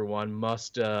you, everyone.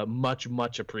 Much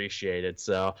appreciated.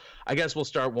 So I guess we'll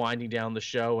start winding down the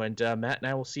show, and Matt and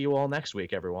I will see you all next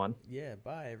week, everyone. Yeah,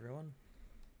 bye everyone.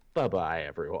 Bye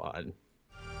everyone.